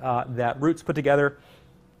that Roots put together.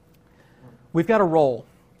 We've got a role,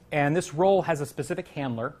 and this role has a specific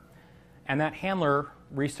handler, and that handler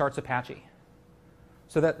restarts Apache.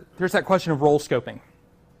 So there's that question of role scoping.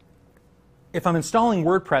 If I'm installing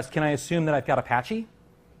WordPress, can I assume that I've got Apache?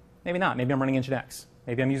 Maybe not. Maybe I'm running Nginx.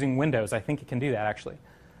 Maybe I'm using Windows. I think it can do that, actually.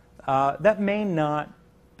 That may not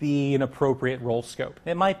be an appropriate role scope.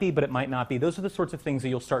 It might be, but it might not be. Those are the sorts of things that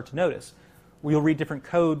you'll start to notice. You'll read different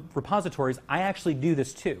code repositories. I actually do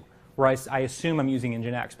this too, where I assume I'm using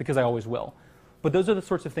Nginx, because I always will. But those are the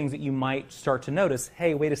sorts of things that you might start to notice.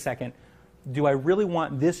 Hey, wait a second. Do I really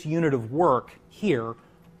want this unit of work here,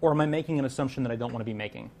 or am I making an assumption that I don't want to be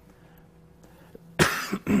making?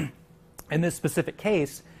 In this specific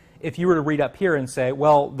case, if you were to read up here and say,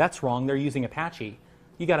 well, that's wrong, they're using Apache,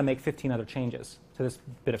 you got to make 15 other changes to this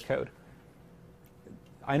bit of code.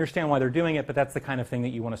 I understand why they're doing it, but that's the kind of thing that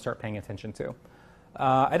you want to start paying attention to.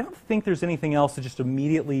 I don't think there's anything else that just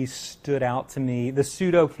immediately stood out to me. The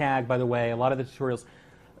sudo tag, by the way, a lot of the tutorials,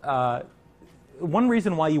 one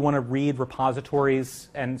reason why you want to read repositories,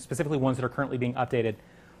 and specifically ones that are currently being updated,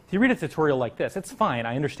 if you read a tutorial like this, it's fine.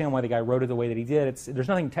 I understand why the guy wrote it the way that he did. There's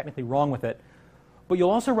nothing technically wrong with it. But you'll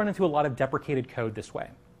also run into a lot of deprecated code this way.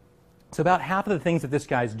 So about half of the things that this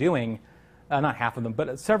guy's doing, not half of them,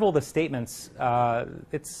 but several of the statements,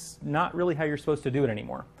 it's not really how you're supposed to do it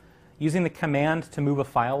anymore. Using the command to move a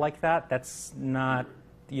file like that, that's not,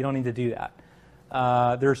 you don't need to do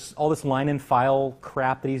that. There's all this line and file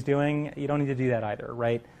crap that he's doing. You don't need to do that either,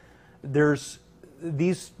 right? There's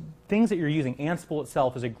these things that you're using. Ansible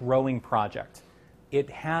itself is a growing project. It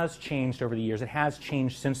has changed over the years. It has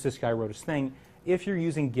changed since this guy wrote his thing. If you're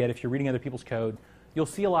using Git, if you're reading other people's code, you'll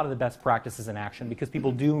see a lot of the best practices in action, because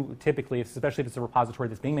people do typically, especially if it's a repository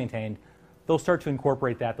that's being maintained, they'll start to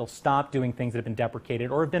incorporate that. They'll stop doing things that have been deprecated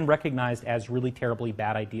or have been recognized as really terribly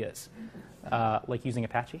bad ideas, like using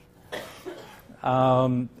Apache.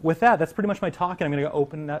 With that, that's pretty much my talk, and I'm going to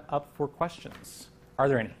open that up for questions. Are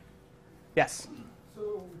there any? Yes?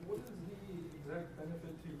 So what is the exact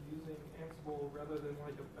benefit to using Ansible rather than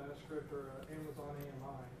like a bash script or an Amazon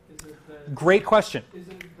AMI? Is it that Great question. Is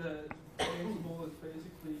it that Ansible is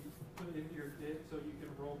basically put into your Git so you can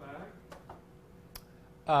roll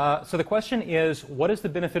back? So the question is, what is the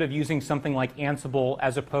benefit of using something like Ansible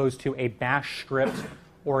as opposed to a bash script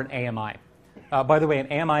or an AMI? By the way, an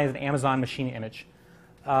AMI is an Amazon Machine Image.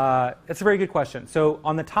 It's a very good question. So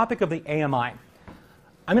on the topic of the AMI,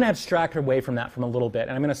 I'm going to abstract away from that from a little bit,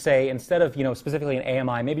 and I'm going to say, instead of specifically an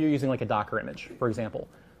AMI, maybe you're using like a Docker image, for example.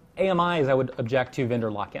 AMIs, I would object to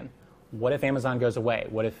vendor lock-in. What if Amazon goes away?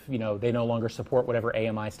 What if they no longer support whatever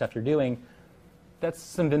AMI stuff you're doing? That's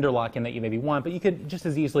some vendor lock-in that you maybe want, but you could just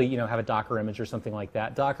as easily have a Docker image or something like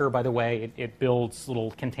that. Docker, by the way, it builds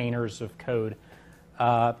little containers of code,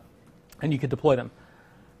 and you could deploy them.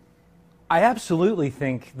 I absolutely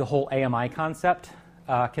think the whole AMI concept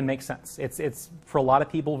can make sense. It's for a lot of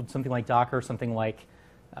people, something like Docker, something like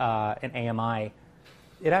an AMI,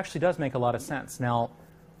 it actually does make a lot of sense. Now,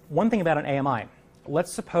 one thing about an AMI,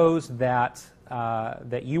 let's suppose that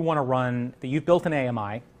that you want to run, that you've built an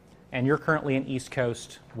AMI, and you're currently in East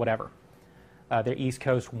Coast, whatever. their East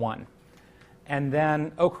Coast 1. And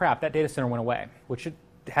then, oh crap, that data center went away, which it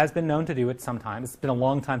has been known to do it sometimes. It's been a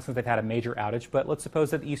long time since they've had a major outage, but let's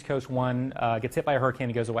suppose that the East Coast 1 gets hit by a hurricane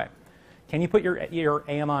and goes away. Can you put your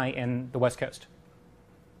AMI in the West Coast?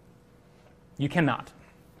 You cannot.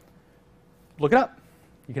 Look it up.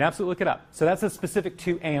 You can absolutely look it up. So that's specific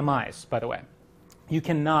to AMIs, by the way. You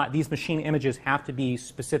cannot, these machine images have to be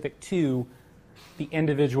specific to the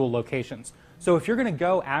individual locations. So if you're going to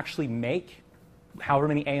go actually make however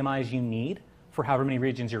many AMIs you need for however many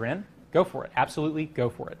regions you're in, go for it. Absolutely, go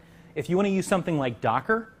for it. If you want to use something like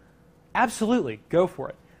Docker, absolutely, go for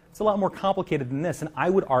it. It's a lot more complicated than this, and I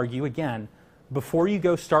would argue, again, before you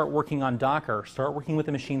go start working on Docker, start working with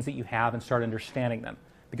the machines that you have and start understanding them.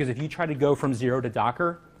 Because if you try to go from 0 to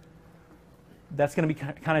Docker, that's going to be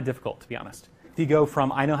kind of difficult, to be honest. If you go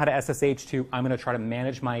from, I know how to SSH to, I'm going to try to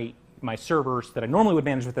manage my servers that I normally would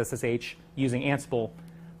manage with SSH using Ansible,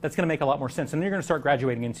 that's going to make a lot more sense. And then you're going to start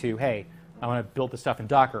graduating into, hey, I want to build this stuff in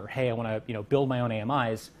Docker. Hey, I want to build my own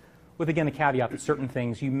AMIs. With, again, the caveat that certain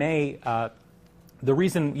things you may, the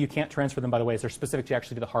reason you can't transfer them, by the way, is they're specific to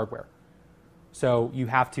actually the hardware. So you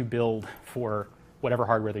have to build for whatever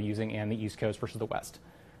hardware they're using in the East Coast versus the West.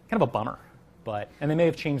 Kind of a bummer. And they may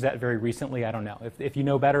have changed that very recently. I don't know. If you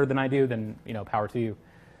know better than I do, then power to you.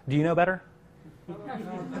 Do you know better?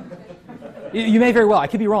 You may very well. I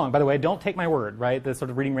could be wrong, by the way. Don't take my word, right? The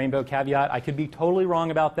sort of reading rainbow caveat. I could be totally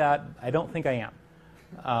wrong about that. I don't think I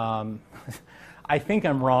am. I think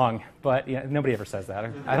I'm wrong, but nobody ever says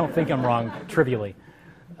that. I don't think I'm wrong trivially.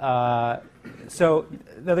 So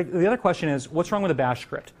the other question is, what's wrong with a bash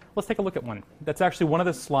script? Let's take a look at one. That's actually one of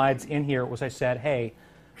the slides in here was I said, hey,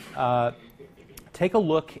 take a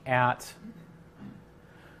look at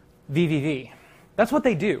VVV. That's what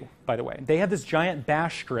they do, by the way. They have this giant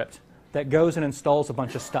bash script that goes and installs a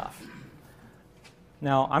bunch of stuff.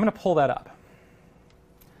 Now, I'm going to pull that up.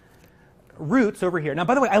 Roots over here. Now,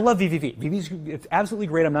 by the way, I love VVV. It's absolutely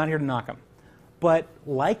great. I'm not here to knock them. But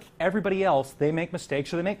like everybody else, they make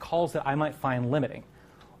mistakes, or they make calls that I might find limiting.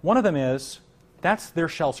 One of them is, that's their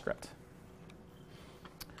shell script.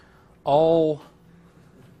 All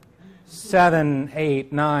 7,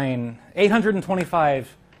 8, 9,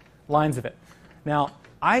 825 lines of it. Now,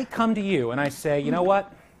 I come to you and I say, you know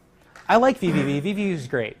what? I like VVV. VVV is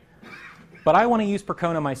great. But I want to use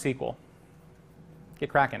Percona MySQL. Get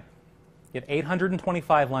cracking. You have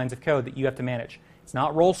 825 lines of code that you have to manage. It's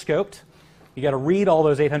not role scoped. You got to read all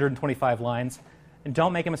those 825 lines, and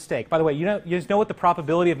don't make a mistake. By the way, you guys know what the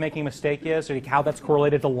probability of making a mistake is, or how that's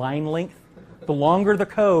correlated to line length? The longer the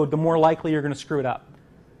code, the more likely you're going to screw it up.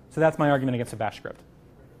 So that's my argument against a bash script.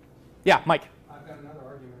 Yeah, Mike. I've got another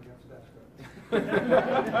argument against bash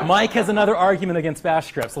script. Mike has another argument against bash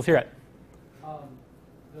scripts. Let's hear it.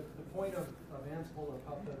 The point of Ansible or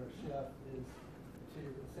Puppet or Chef is to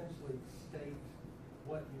essentially state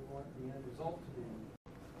what you want the end result to be.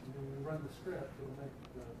 And when you run the script, it'll make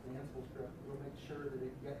the Ansible script, it'll make sure that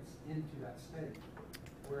it gets into that state.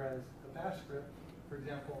 Whereas the bash script, for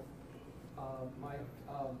example,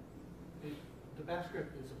 the bash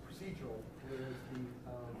script is a procedural, whereas the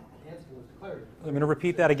Ansible is declarative. I'm going to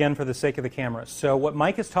repeat that again for the sake of the camera. So what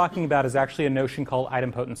Mike is talking about is actually a notion called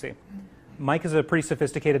idempotency. Mike is a pretty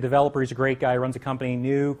sophisticated developer. He's a great guy. He runs a company,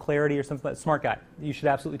 New Clarity or something like that. Smart guy. You should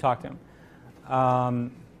absolutely talk to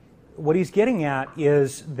him. What he's getting at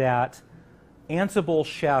is that Ansible,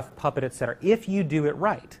 Chef, Puppet, etc., if you do it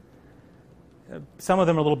right, some of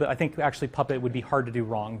them are a little bit, I think actually Puppet would be hard to do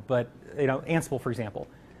wrong, but Ansible, for example,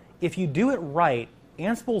 if you do it right,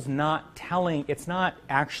 Ansible's not telling, it's not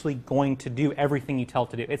actually going to do everything you tell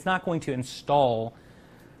it to do. It's not going to install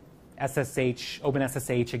SSH,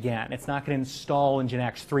 OpenSSH again. It's not going to install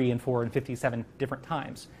Nginx 3 and 4 and 57 different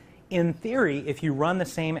times. In theory, if you run the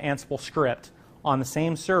same Ansible script on the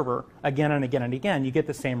same server again and again and again, you get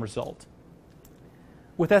the same result.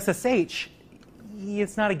 With SSH,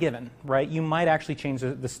 it's not a given, right? You might actually change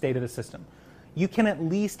the state of the system. You can at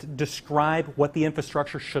least describe what the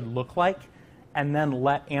infrastructure should look like and then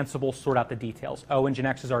let Ansible sort out the details. Oh,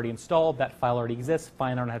 Nginx is already installed. That file already exists.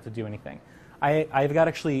 Fine, I don't have to do anything. I've got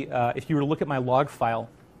actually, if you were to look at my log file,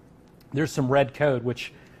 there's some red code,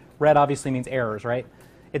 which red obviously means errors, right?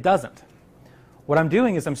 It doesn't. What I'm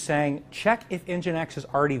doing is I'm saying, check if Nginx is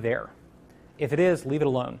already there. If it is, leave it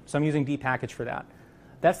alone. So I'm using dpackage for that.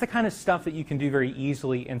 That's the kind of stuff that you can do very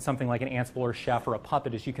easily in something like an Ansible or Chef or a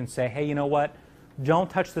Puppet, is you can say, hey, you know what? Don't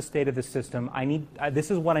touch the state of the system.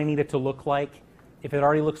 This is what I need it to look like. If it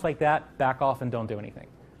already looks like that, back off and don't do anything.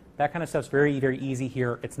 That kind of stuff's very, very easy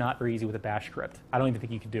here. It's not very easy with a bash script. I don't even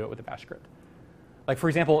think you could do it with a bash script. Like, for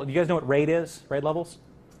example, do you guys know what RAID is? RAID levels?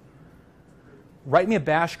 write me a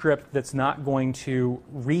bash script that's not going to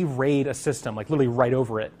re-raid a system, like literally write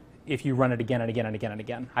over it, if you run it again and again and again and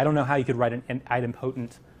again. I don't know how you could write an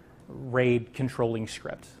idempotent RAID controlling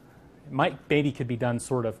script. It maybe could be done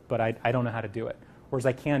sort of, but I don't know how to do it. Whereas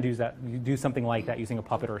I can do something like that using a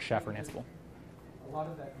Puppet or a Chef or an Ansible. A lot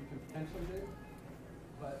of that you can potentially do,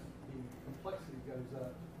 but the complexity goes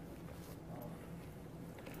up.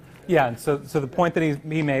 Yeah, and so the point that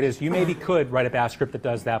he made is you maybe could write a bash script that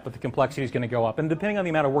does that, but the complexity is going to go up. And depending on the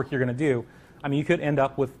amount of work you're going to do, I mean, you could end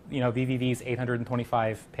up with VVV's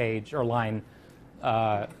 825-page or line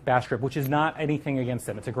bash script, which is not anything against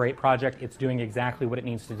them. It's a great project. It's doing exactly what it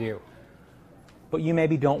needs to do. But you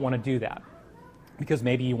maybe don't want to do that because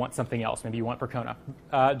maybe you want something else. Maybe you want Percona.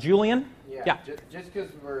 Julian? Yeah. Just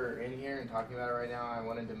because we're in here and talking about it right now, I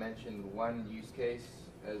wanted to mention one use case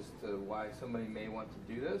as to why somebody may want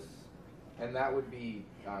to do this, and that would be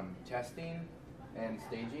testing and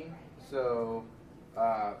staging. So,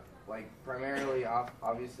 like primarily,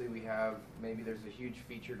 obviously we have, maybe there's a huge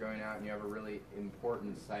feature going out and you have a really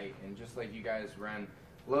important site, and just like you guys run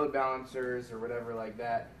load balancers or whatever like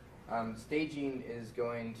that, staging is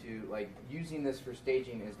going to, like, using this for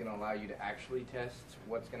staging is going to allow you to actually test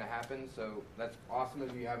what's going to happen. So that's awesome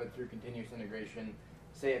if you have it through continuous integration.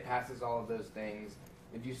 Say it passes all of those things.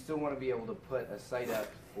 If you still want to be able to put a site up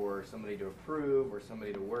for somebody to approve or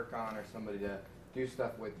somebody to work on or somebody to do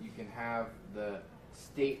stuff with, you can have the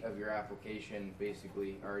state of your application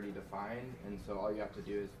basically already defined, and so all you have to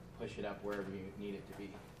do is push it up wherever you need it to be.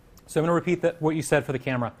 So I'm going to repeat what you said for the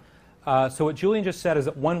camera. So what Julian just said is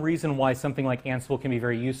that one reason why something like Ansible can be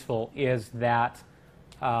very useful is that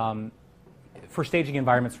for staging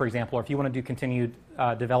environments, for example, or if you want to do continued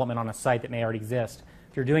development on a site that may already exist,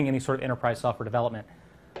 if you're doing any sort of enterprise software development,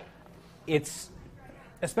 it's,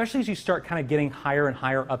 especially as you start kind of getting higher and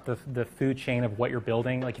higher up the food chain of what you're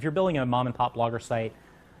building. Like if you're building a mom and pop blogger site,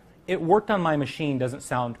 it worked on my machine doesn't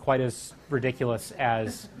sound quite as ridiculous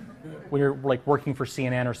as when you're like working for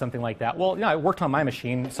CNN or something like that. Well, yeah, it worked on my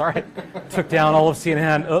machine. Sorry, I took down all of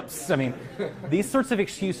CNN. Oops. I mean, these sorts of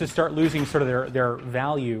excuses start losing sort of their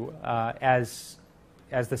value as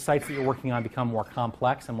the sites that you're working on become more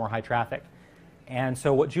complex and more high traffic. And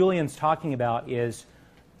so what Julian's talking about is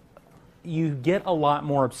you get a lot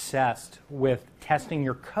more obsessed with testing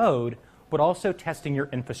your code, but also testing your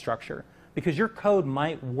infrastructure. Because your code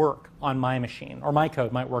might work on my machine, or my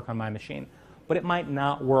code might work on my machine, but it might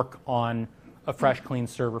not work on a fresh, clean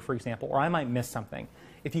server, for example, or I might miss something.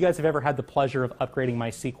 If you guys have ever had the pleasure of upgrading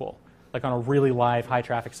MySQL, like on a really live,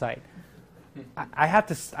 high-traffic site, I have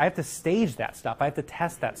to stage that stuff. I have to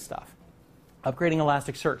test that stuff. Upgrading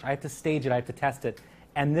Elasticsearch, I have to stage it, I have to test it.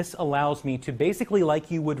 And this allows me to basically,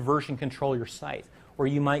 like you would version control your site, where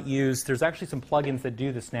you might use, there's actually some plugins that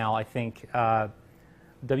do this now, I think.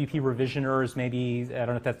 WP Revisioners, maybe, I don't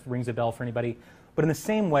know if that rings a bell for anybody. But in the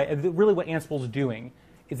same way, really what Ansible's doing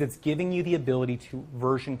is it's giving you the ability to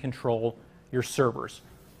version control your servers.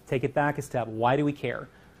 Take it back a step. Why do we care?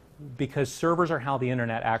 Because servers are how the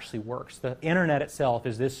internet actually works. The internet itself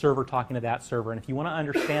is this server talking to that server. And if you want to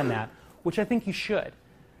understand that, which I think you should,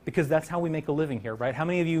 because that's how we make a living here, right? How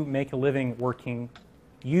many of you make a living working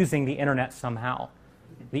using the internet somehow?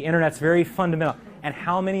 The internet's very fundamental. And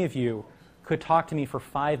how many of you could talk to me for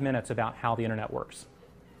 5 minutes about how the internet works?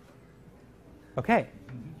 Okay.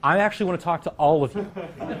 I actually want to talk to all of you.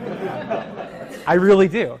 I really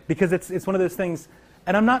do, because it's one of those things,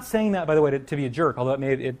 and I'm not saying that, by the way, to be a jerk, although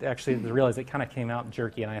it actually, I realize it kind of came out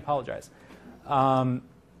jerky, and I apologize.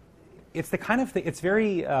 It's the kind of thing, it's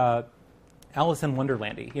very Alice in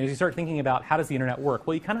Wonderlandy. You know, you start thinking about how does the internet work?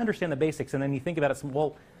 Well, you kind of understand the basics, and then you think about it,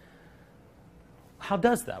 well, how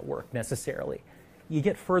does that work necessarily? You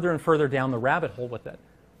get further and further down the rabbit hole with it.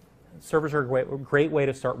 Servers are a great way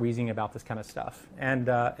to start reasoning about this kind of stuff. And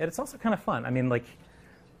it's also kind of fun. I mean, like,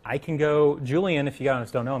 I can go, Julian, if you guys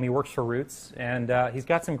don't know him, he works for Roots, and he's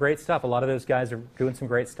got some great stuff. A lot of those guys are doing some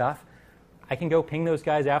great stuff. I can go ping those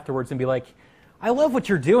guys afterwards and be like, I love what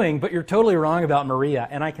you're doing, but you're totally wrong about Maria,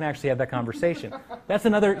 and I can actually have that conversation. That's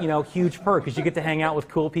another, huge perk, because you get to hang out with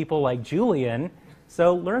cool people like Julian,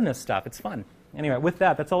 so learn this stuff. It's fun. Anyway, with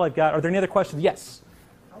that, that's all I've got. Are there any other questions? Yes?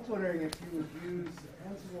 I was wondering if you would use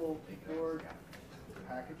Ansible for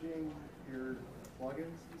packaging your plugins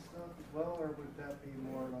and stuff as well, or would that be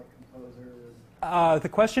more like Composer? The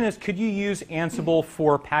question is, could you use Ansible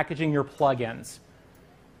for packaging your plugins?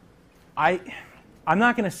 I'm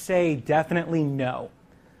not going to say definitely no.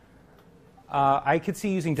 I could see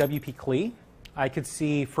using WP CLI. I could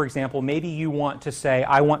see, for example, maybe you want to say,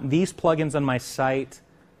 I want these plugins on my site,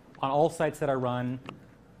 on all sites that I run.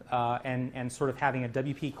 and sort of having a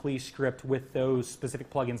WP CLI script with those specific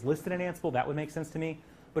plugins listed in Ansible, that would make sense to me.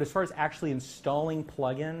 But as far as actually installing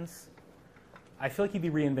plugins, I feel like you'd be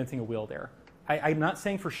reinventing a wheel there. I'm not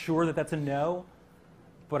saying for sure that that's a no,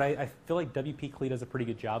 but I feel like WP CLI does a pretty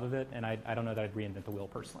good job of it, and I don't know that I'd reinvent the wheel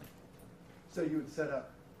personally. So you would set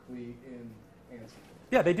up CLI in Ansible?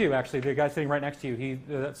 Yeah, they do, actually. The guy sitting right next to you.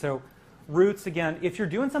 So roots, again, if you're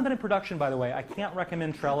doing something in production, by the way, I can't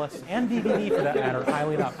recommend Trellis, and VVV for that matter,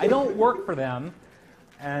 highly enough. I don't work for them,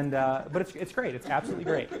 but it's great. It's absolutely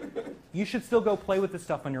great. You should still go play with this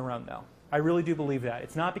stuff on your own, though. I really do believe that.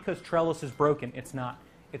 It's not because Trellis is broken. It's not.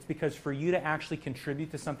 It's because for you to actually contribute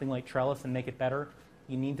to something like Trellis and make it better,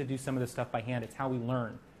 you need to do some of this stuff by hand. It's how we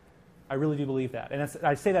learn. I really do believe that. And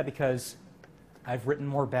I say that because I've written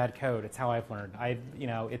more bad code. It's how I've learned.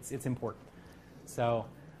 It's important. So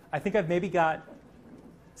I think I've maybe got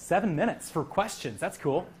 7 minutes for questions. That's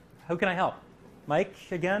cool. How can I help? Mike,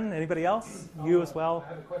 again? Anybody else? You as well? I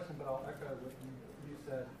have a question, but I'll echo what you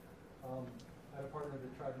said. I had a partner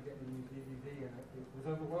that tried to get me to use VVV, and it was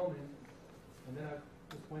overwhelming. And then I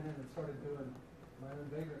just went in and started doing my own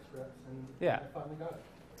Vagrant scripts, and Yeah. I finally got it.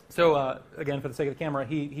 So again, for the sake of the camera,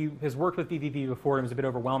 he has worked with VVV before, and it was a bit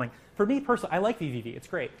overwhelming. For me personally, I like VVV. It's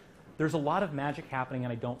great. There's a lot of magic happening,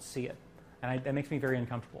 and I don't see it. And that makes me very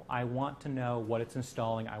uncomfortable. I want to know what it's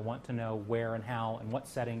installing. I want to know where and how and what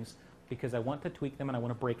settings, because I want to tweak them and I want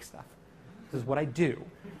to break stuff. This is what I do.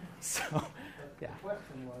 So, yeah. The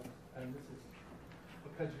question was, and this is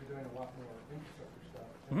because you're doing a lot more infrastructure stuff,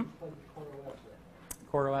 have you played with CoreOS yet?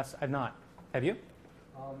 CoreOS, I've not. Have you?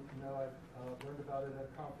 No, I learned about it at a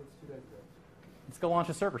conference 2 days ago. Let's go launch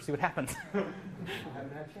a server, see what happens. I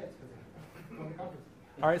haven't had a chance because I'm on the conference.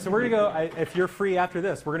 All right, so we're going to go, if you're free after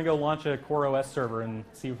this, we're going to go launch a CoreOS server and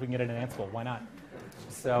see if we can get it in Ansible. Why not?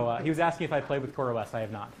 So he was asking if I played with CoreOS. I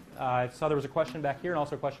have not. I saw there was a question back here and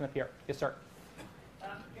also a question up here. Yes, sir.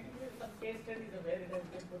 Can you give some case studies of where it has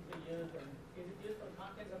been put to use, and is it used for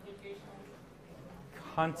content applications?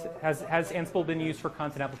 Has Ansible been used for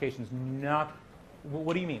content applications? Not.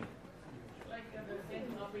 What do you mean? Like the same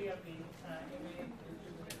copy of the image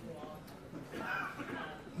distributed to all.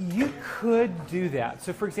 You could do that.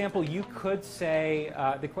 So, for example, you could say,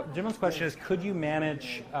 the gentleman's question is, could you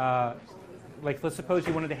manage, like, let's suppose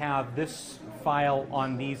you wanted to have this file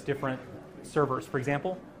on these different servers, for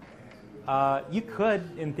example. You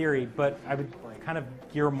could, in theory, but I would kind of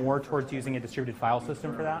gear more towards using a distributed file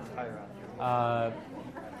system for that.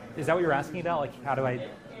 Is that what you're asking about? Like, how do I...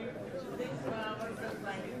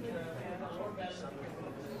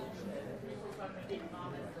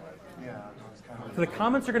 So the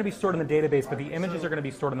comments are going to be stored in the database, but the images are going to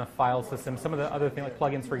be stored in the file system. Some of the other things, like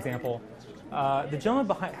plugins, for example. The gentleman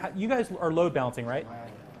behind, you guys are load balancing, right?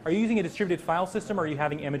 Are you using a distributed file system, or are you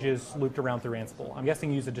having images looped around through Ansible? I'm guessing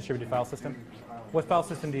you use a distributed file system. What file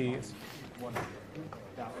system do you use?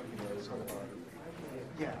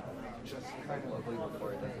 Yeah, just kind of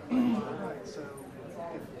right. So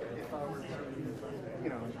if I were to,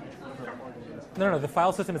 No, the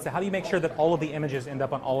file system is how do you make sure that all of the images end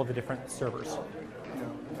up on all of the different servers?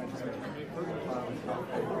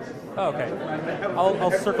 Oh, okay.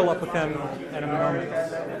 I'll circle up with him in a moment.